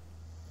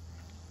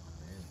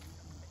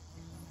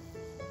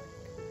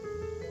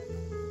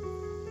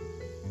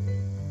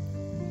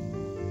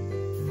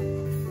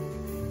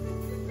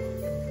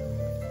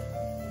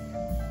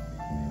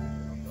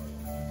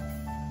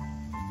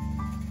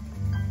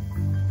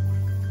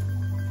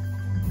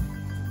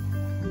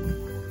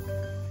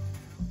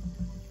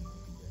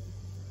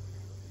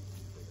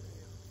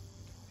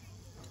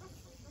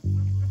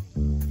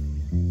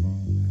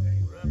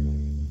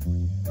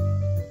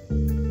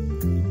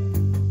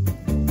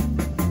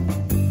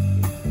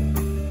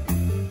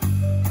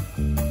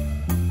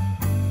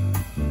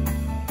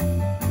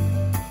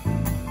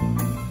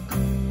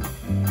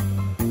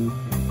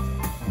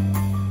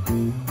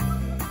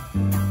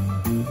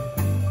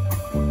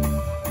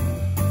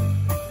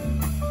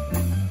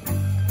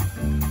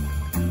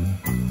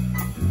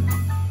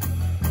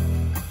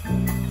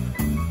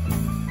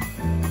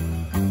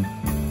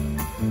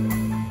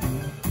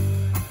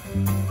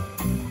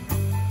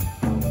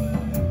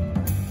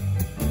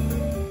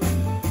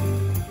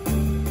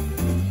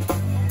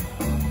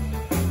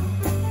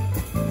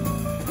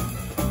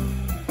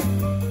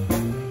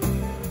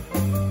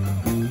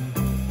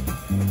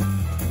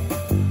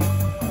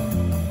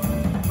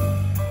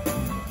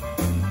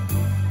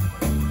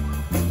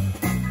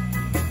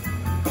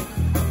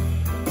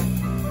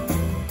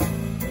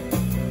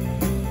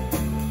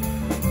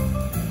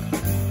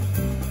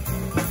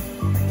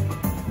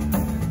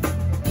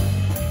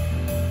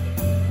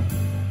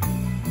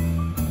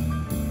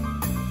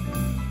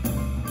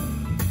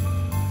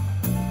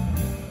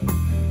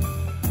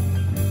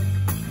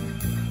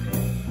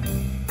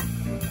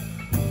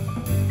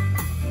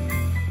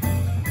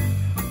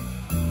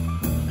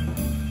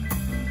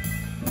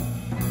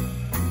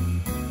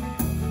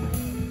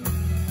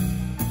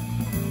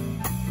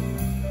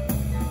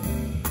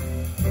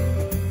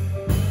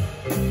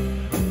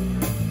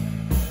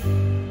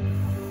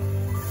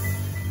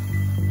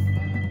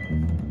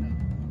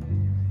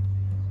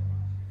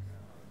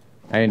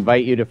 I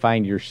invite you to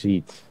find your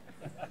seats.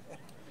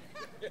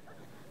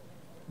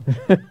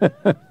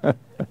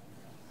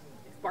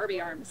 Barbie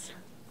arms.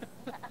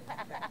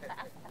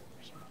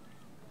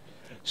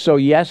 So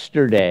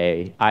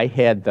yesterday, I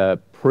had the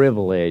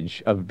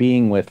privilege of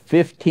being with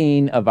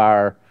 15 of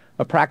our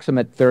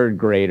approximate third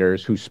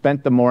graders who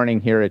spent the morning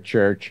here at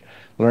church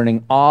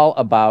learning all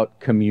about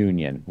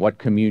communion, what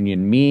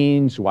communion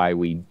means, why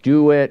we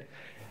do it.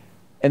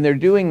 And they're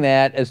doing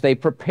that as they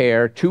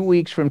prepare. 2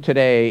 weeks from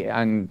today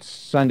on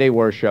Sunday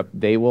worship,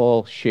 they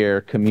will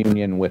share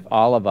communion with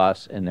all of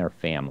us and their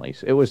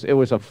families. It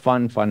was a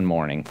fun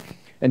morning.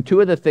 And two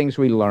of the things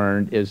we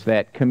learned is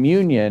that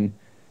communion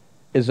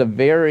is a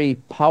very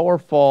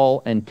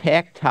powerful and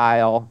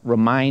tactile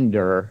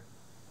reminder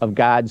of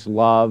God's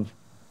love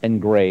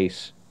and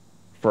grace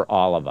for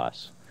all of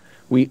us.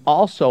 We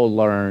also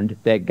learned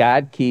that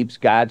God keeps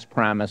God's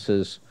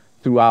promises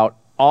throughout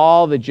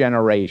all the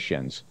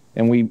generations.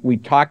 And we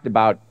talked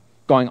about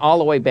going all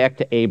the way back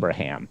to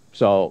Abraham.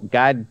 So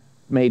God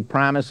made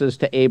promises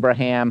to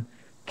Abraham,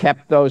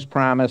 kept those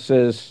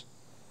promises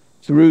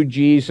through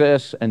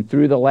Jesus and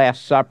through the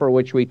Last Supper,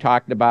 which we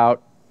talked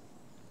about,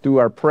 through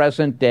our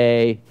present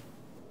day,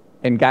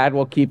 and God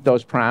will keep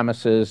those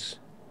promises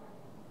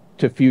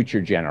to future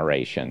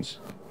generations.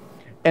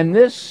 And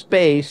this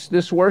space,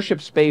 this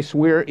worship space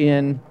we're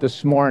in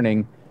this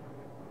morning,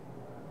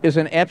 is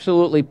an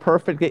absolutely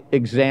perfect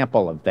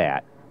example of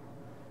that.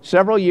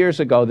 Several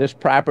years ago, this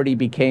property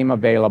became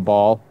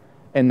available,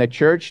 and the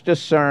church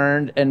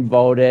discerned and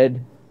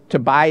voted to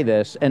buy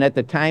this, and at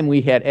the time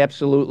we had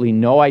absolutely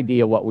no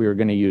idea what we were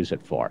going to use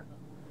it for.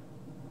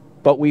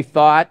 But we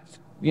thought,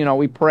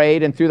 we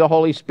prayed, and through the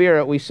Holy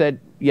Spirit, we said,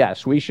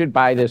 yes, we should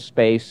buy this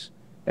space,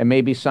 and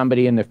maybe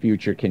somebody in the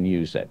future can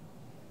use it.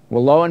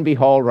 Well, lo and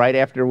behold, right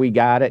after we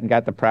got it and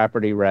got the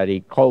property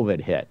ready,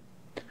 COVID hit.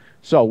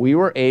 So we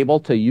were able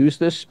to use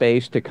this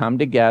space to come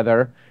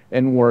together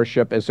and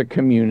worship as a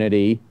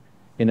community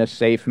in a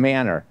safe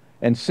manner.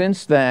 And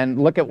since then,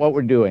 look at what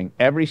we're doing.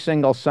 Every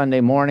single Sunday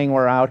morning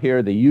we're out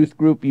here. The youth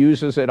group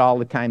uses it all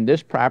the time.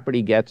 This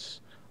property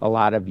gets a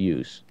lot of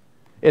use.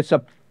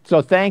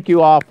 So thank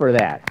you all for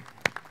that.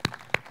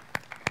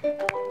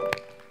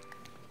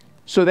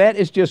 So that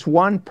is just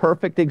one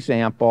perfect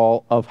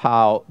example of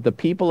how the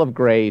people of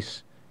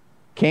Grace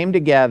came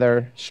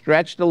together,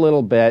 stretched a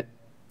little bit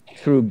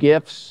through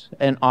gifts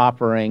and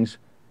offerings,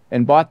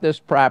 and bought this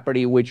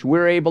property, which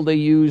we're able to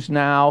use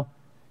now,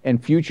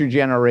 and future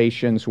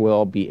generations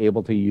will be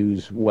able to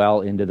use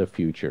well into the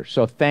future.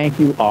 So thank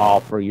you all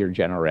for your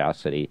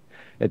generosity.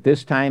 At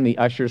this time, the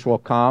ushers will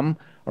come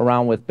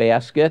around with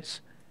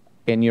baskets,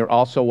 and you're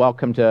also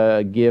welcome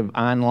to give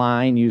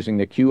online using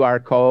the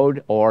QR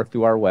code or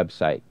through our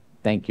website.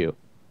 Thank you.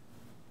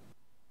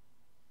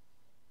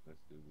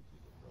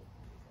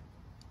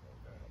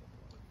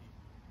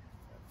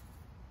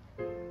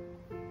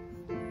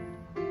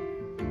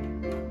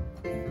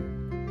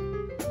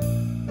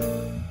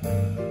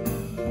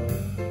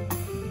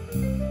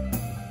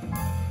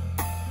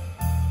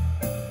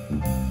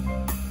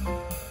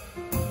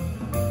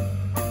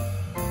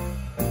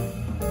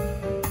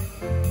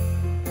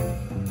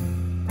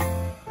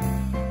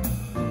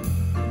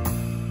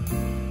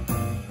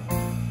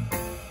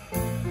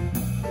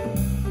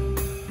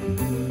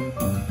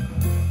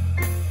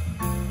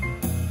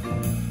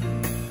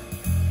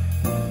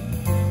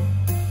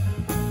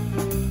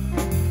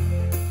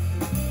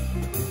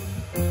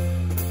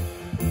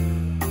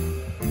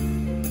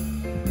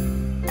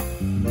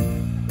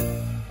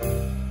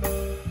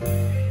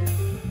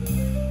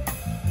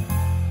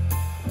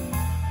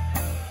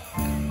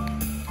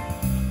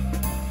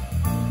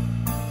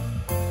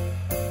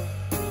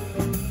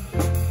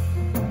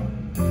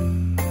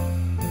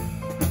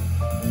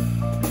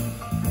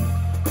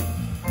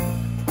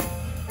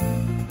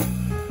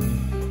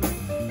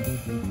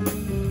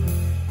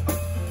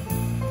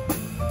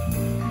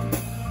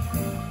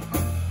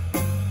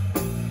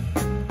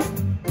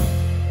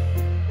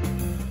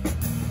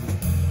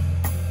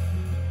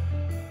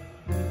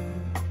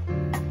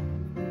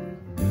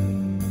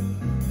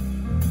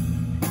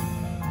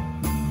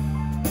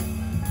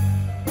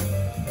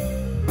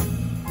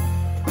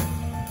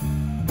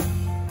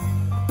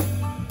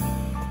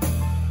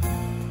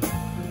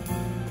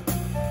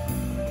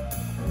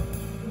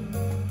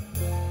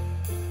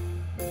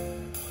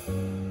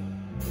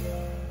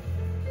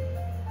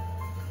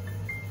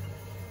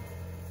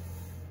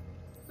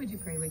 Would you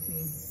pray with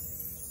me?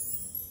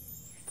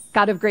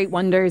 God of great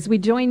wonders, we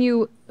join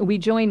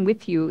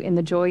with you in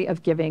the joy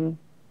of giving.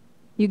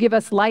 You give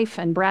us life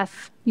and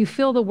breath. You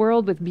fill the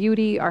world with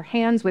beauty, our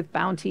hands with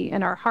bounty,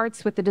 and our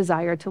hearts with the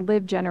desire to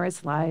live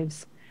generous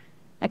lives.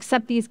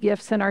 Accept these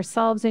gifts and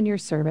ourselves in your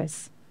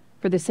service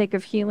for the sake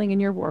of healing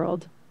in your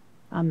world.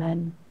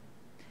 Amen.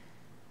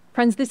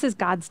 Friends, this is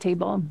God's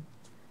table.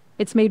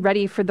 It's made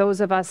ready for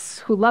those of us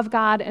who love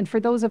God and for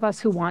those of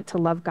us who want to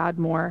love God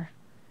more.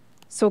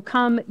 So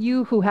come,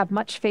 you who have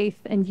much faith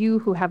and you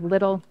who have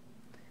little,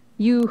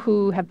 you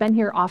who have been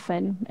here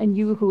often and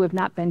you who have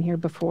not been here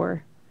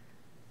before,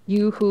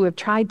 you who have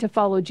tried to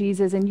follow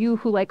Jesus and you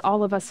who, like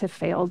all of us, have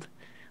failed.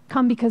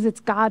 Come because it's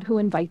God who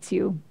invites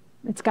you.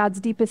 It's God's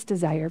deepest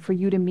desire for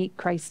you to meet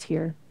Christ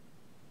here.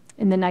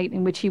 In the night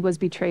in which he was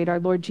betrayed, our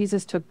Lord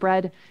Jesus took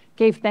bread,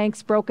 gave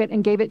thanks, broke it,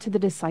 and gave it to the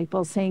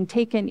disciples, saying,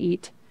 "Take and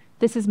eat.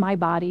 This is my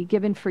body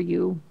given for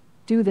you.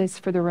 Do this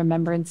for the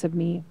remembrance of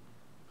me."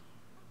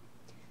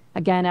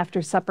 Again,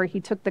 after supper, he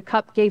took the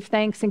cup, gave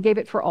thanks, and gave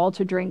it for all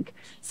to drink,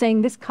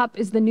 saying, "This cup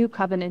is the new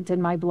covenant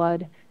in my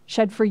blood,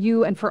 shed for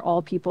you and for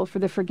all people for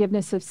the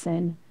forgiveness of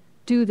sin.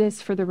 Do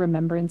this for the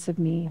remembrance of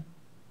me."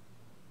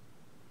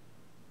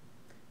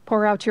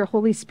 Pour out your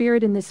Holy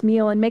Spirit in this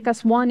meal and make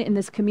us one in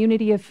this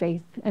community of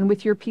faith and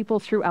with your people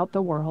throughout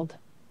the world.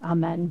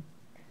 Amen.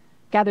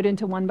 Gathered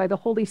into one by the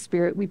Holy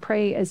Spirit, we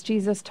pray as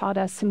Jesus taught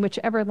us in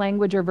whichever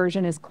language or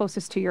version is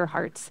closest to your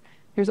hearts.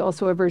 There's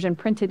also a version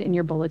printed in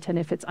your bulletin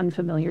if it's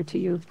unfamiliar to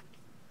you.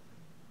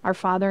 Our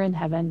Father in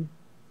heaven,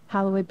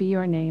 hallowed be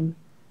your name.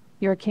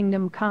 Your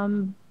kingdom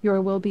come,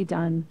 your will be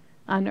done,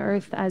 on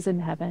earth as in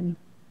heaven.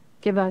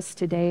 Give us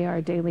today our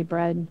daily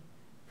bread.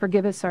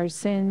 Forgive us our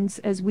sins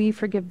as we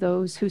forgive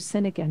those who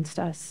sin against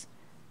us.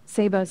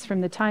 Save us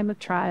from the time of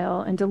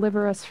trial and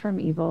deliver us from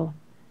evil.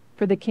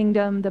 For the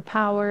kingdom, the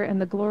power,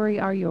 and the glory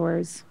are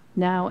yours,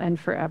 now and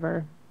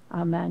forever.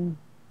 Amen.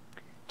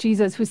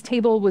 Jesus, whose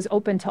table was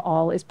open to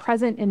all, is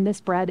present in this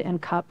bread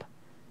and cup.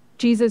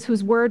 Jesus,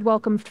 whose word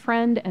welcomed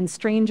friend and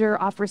stranger,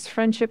 offers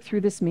friendship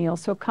through this meal.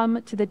 So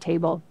come to the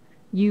table.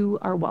 You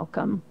are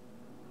welcome.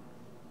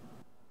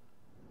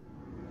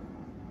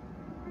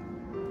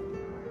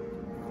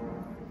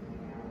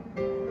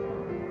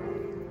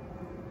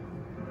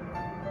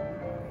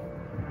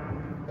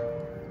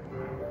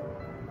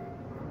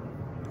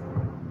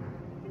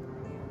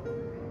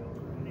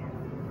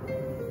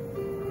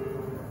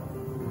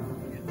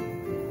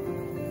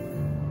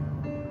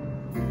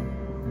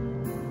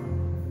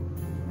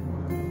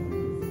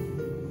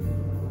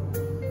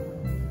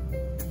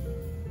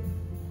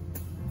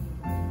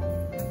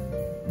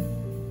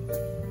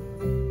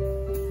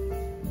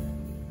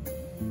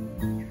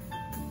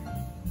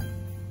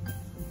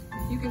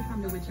 You can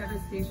come to whichever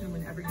station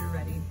whenever you're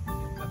ready.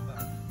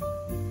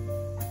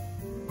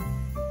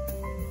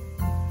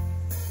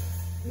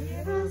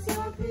 Give us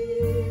your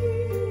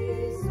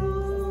peace,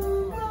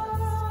 O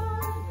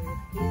God.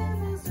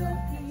 Give us your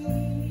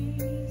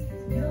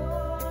peace,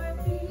 your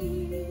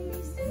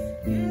peace.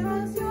 Give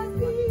us your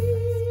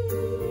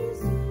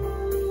peace,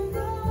 O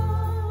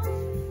God.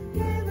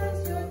 Give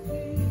us your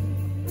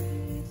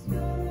peace,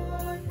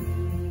 your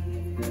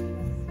peace.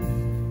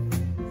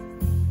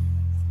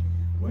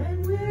 When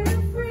we're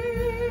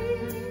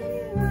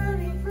afraid,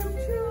 running from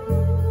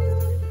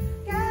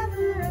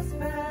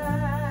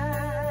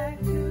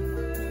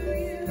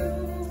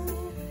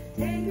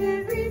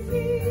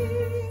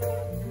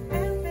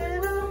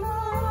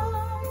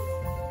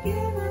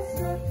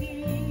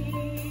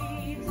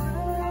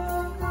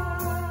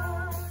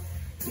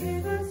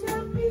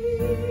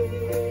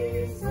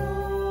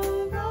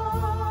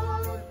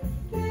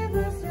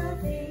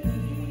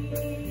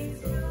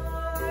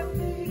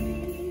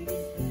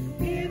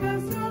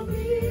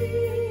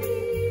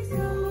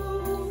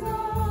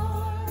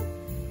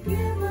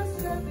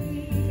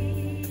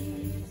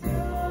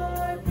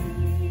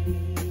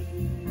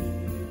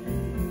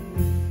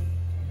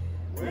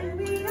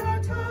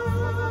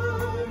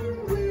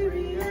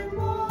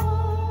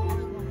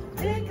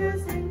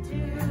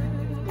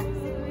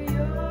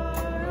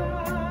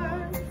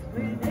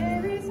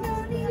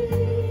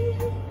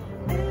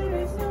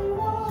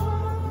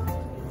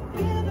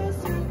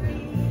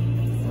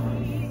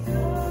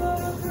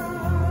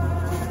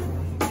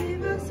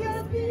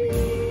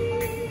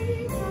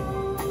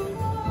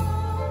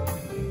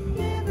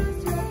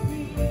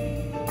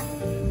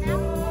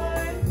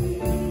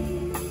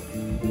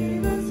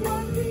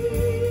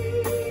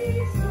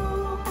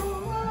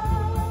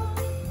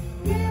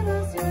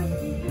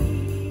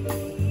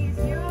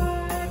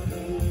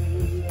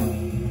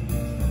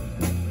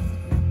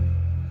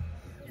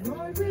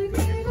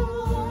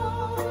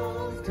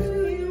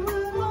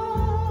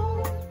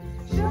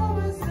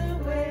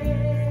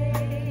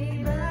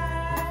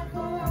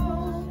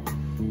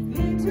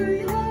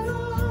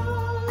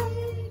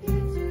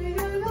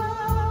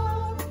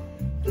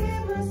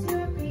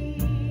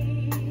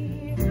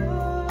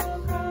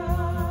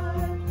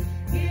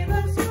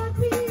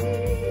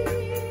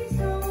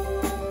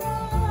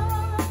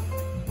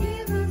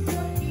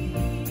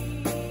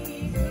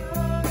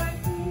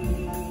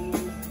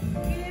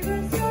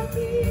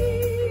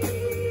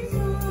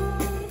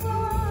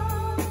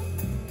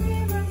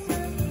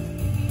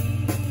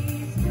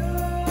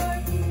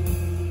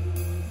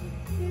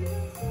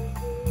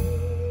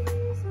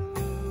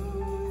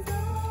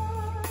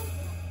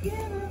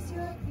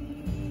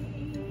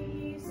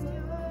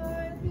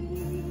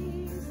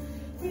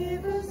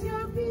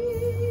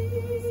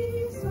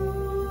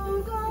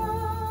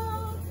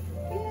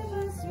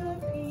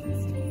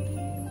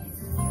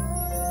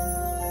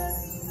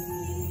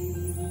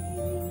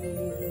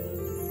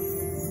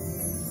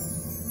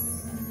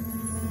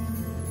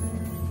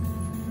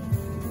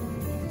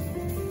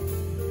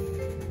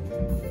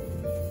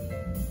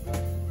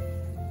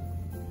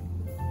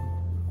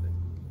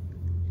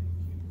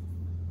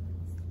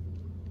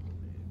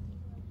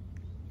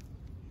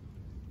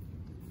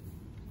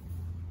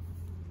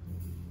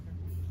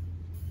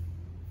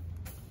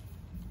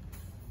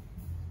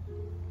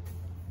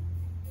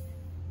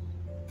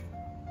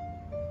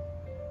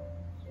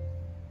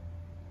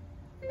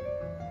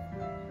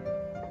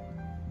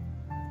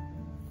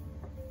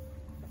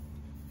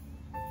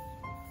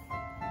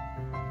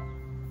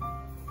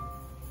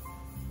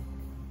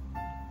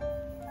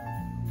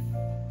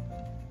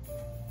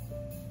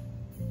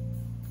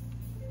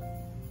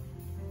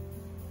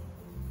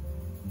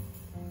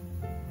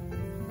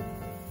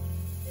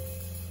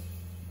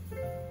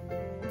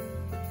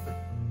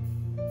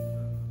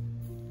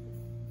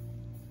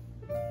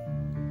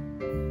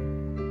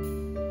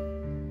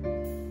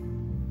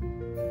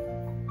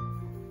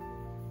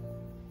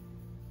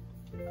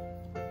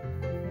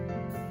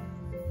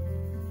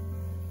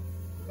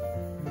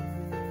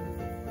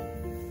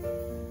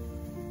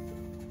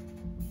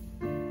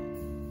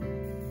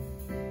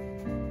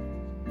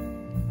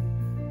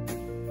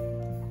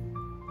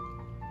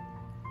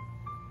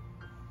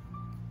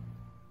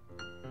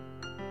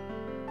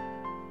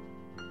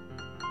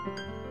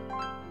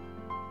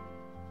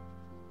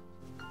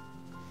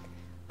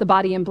The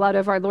body and blood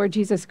of our Lord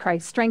Jesus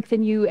Christ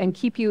strengthen you and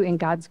keep you in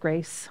God's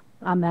grace.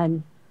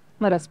 Amen.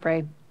 Let us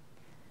pray.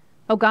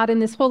 O God, in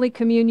this Holy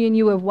Communion,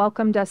 you have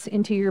welcomed us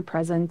into your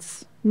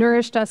presence,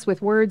 nourished us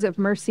with words of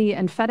mercy,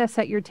 and fed us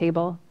at your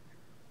table.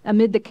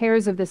 Amid the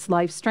cares of this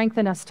life,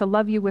 strengthen us to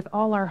love you with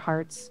all our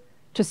hearts,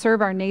 to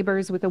serve our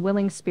neighbors with a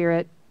willing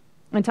spirit,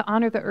 and to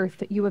honor the earth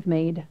that you have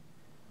made.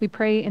 We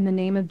pray in the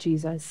name of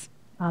Jesus.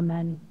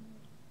 Amen.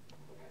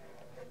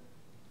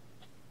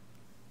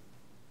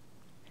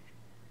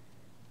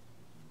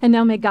 And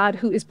now may God,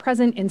 who is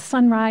present in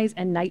sunrise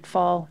and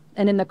nightfall,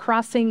 and in the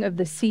crossing of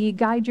the sea,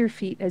 guide your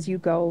feet as you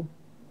go.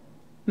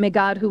 May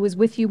God, who is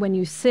with you when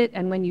you sit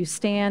and when you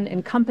stand,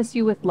 encompass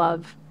you with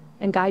love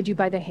and guide you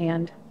by the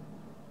hand.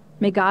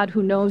 May God,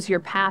 who knows your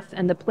path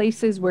and the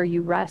places where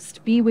you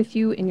rest, be with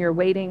you in your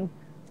waiting,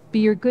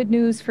 be your good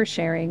news for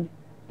sharing,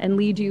 and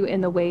lead you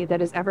in the way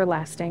that is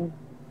everlasting.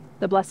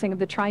 The blessing of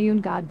the triune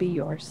God be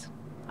yours.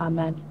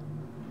 Amen.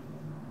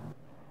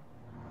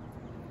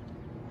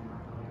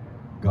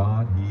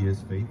 God, he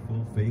is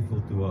faithful, faithful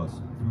to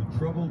us. Through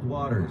troubled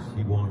waters,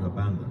 he won't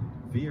abandon.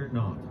 Fear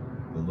not,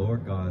 the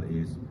Lord God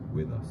is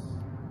with us.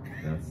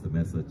 That's the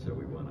message that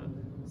we want to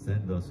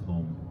send us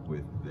home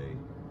with today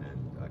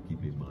and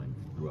keep in mind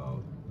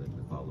throughout the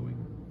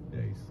following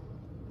days.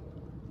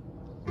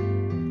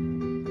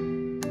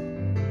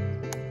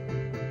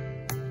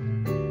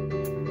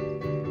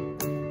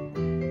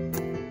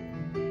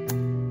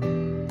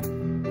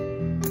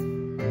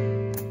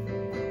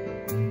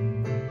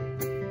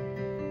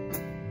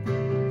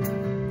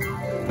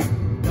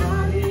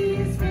 God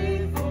is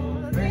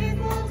faithful,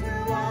 faithful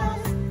to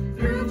us.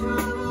 Through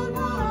troubled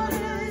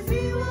waters,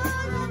 he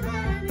will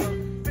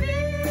abandon.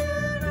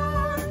 Fear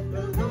not,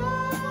 the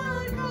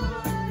Lord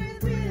God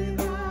is with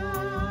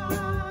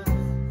us.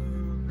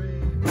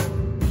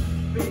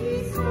 Be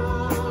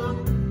strong,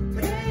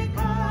 take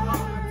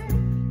heart.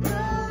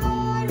 The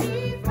Lord he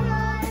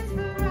fights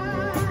for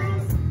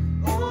us.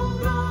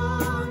 Hold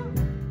on,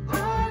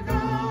 our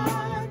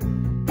God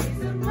is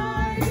a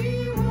mighty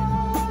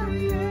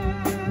warrior.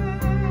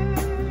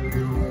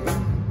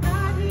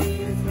 God,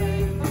 he is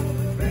faithful,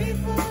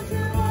 faithful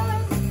to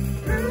us.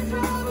 Through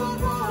troubled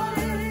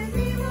waters,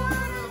 he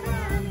won't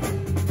abandon.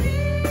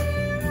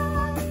 Fear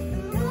not,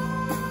 the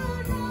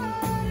Lord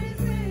God is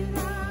with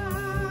us.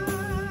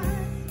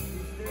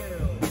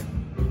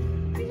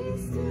 Be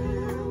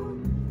still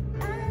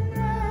and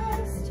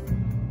rest.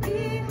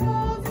 He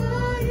holds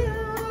the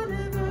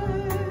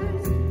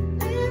universe.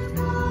 Lift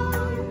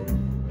up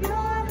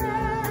your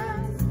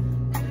hands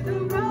to the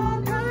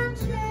rock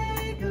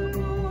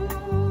unshakable.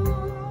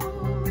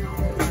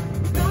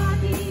 God,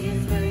 he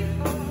is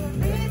faithful,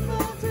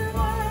 faithful to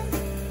us.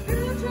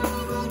 Through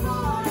troubled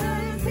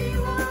waters, he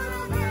won't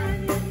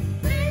abandon.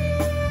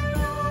 Fear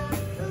not,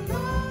 the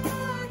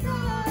Lord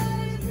God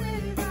is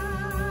with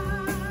us.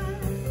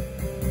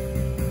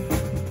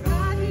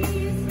 God, he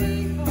is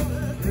faithful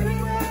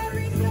through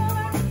every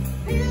storm.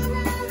 He'll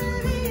never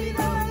leave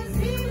us.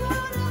 He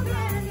won't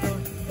abandon.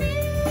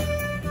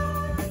 Fear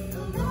not,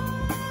 the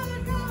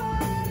Lord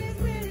God is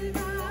with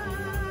us.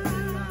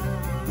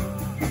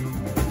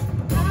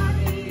 God,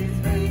 he is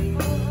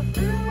faithful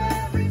through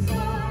every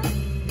storm.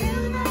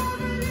 He'll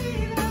never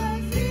leave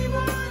us. He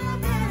won't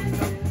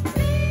abandon.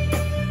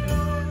 Fear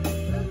not,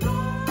 the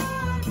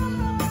Lord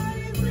God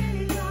is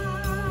with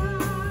us.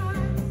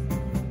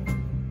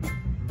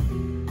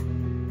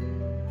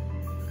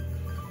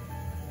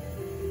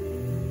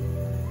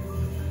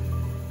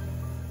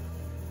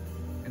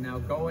 And now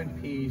go in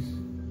peace,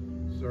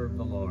 serve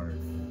the Lord.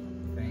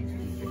 Thanks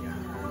be to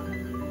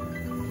God.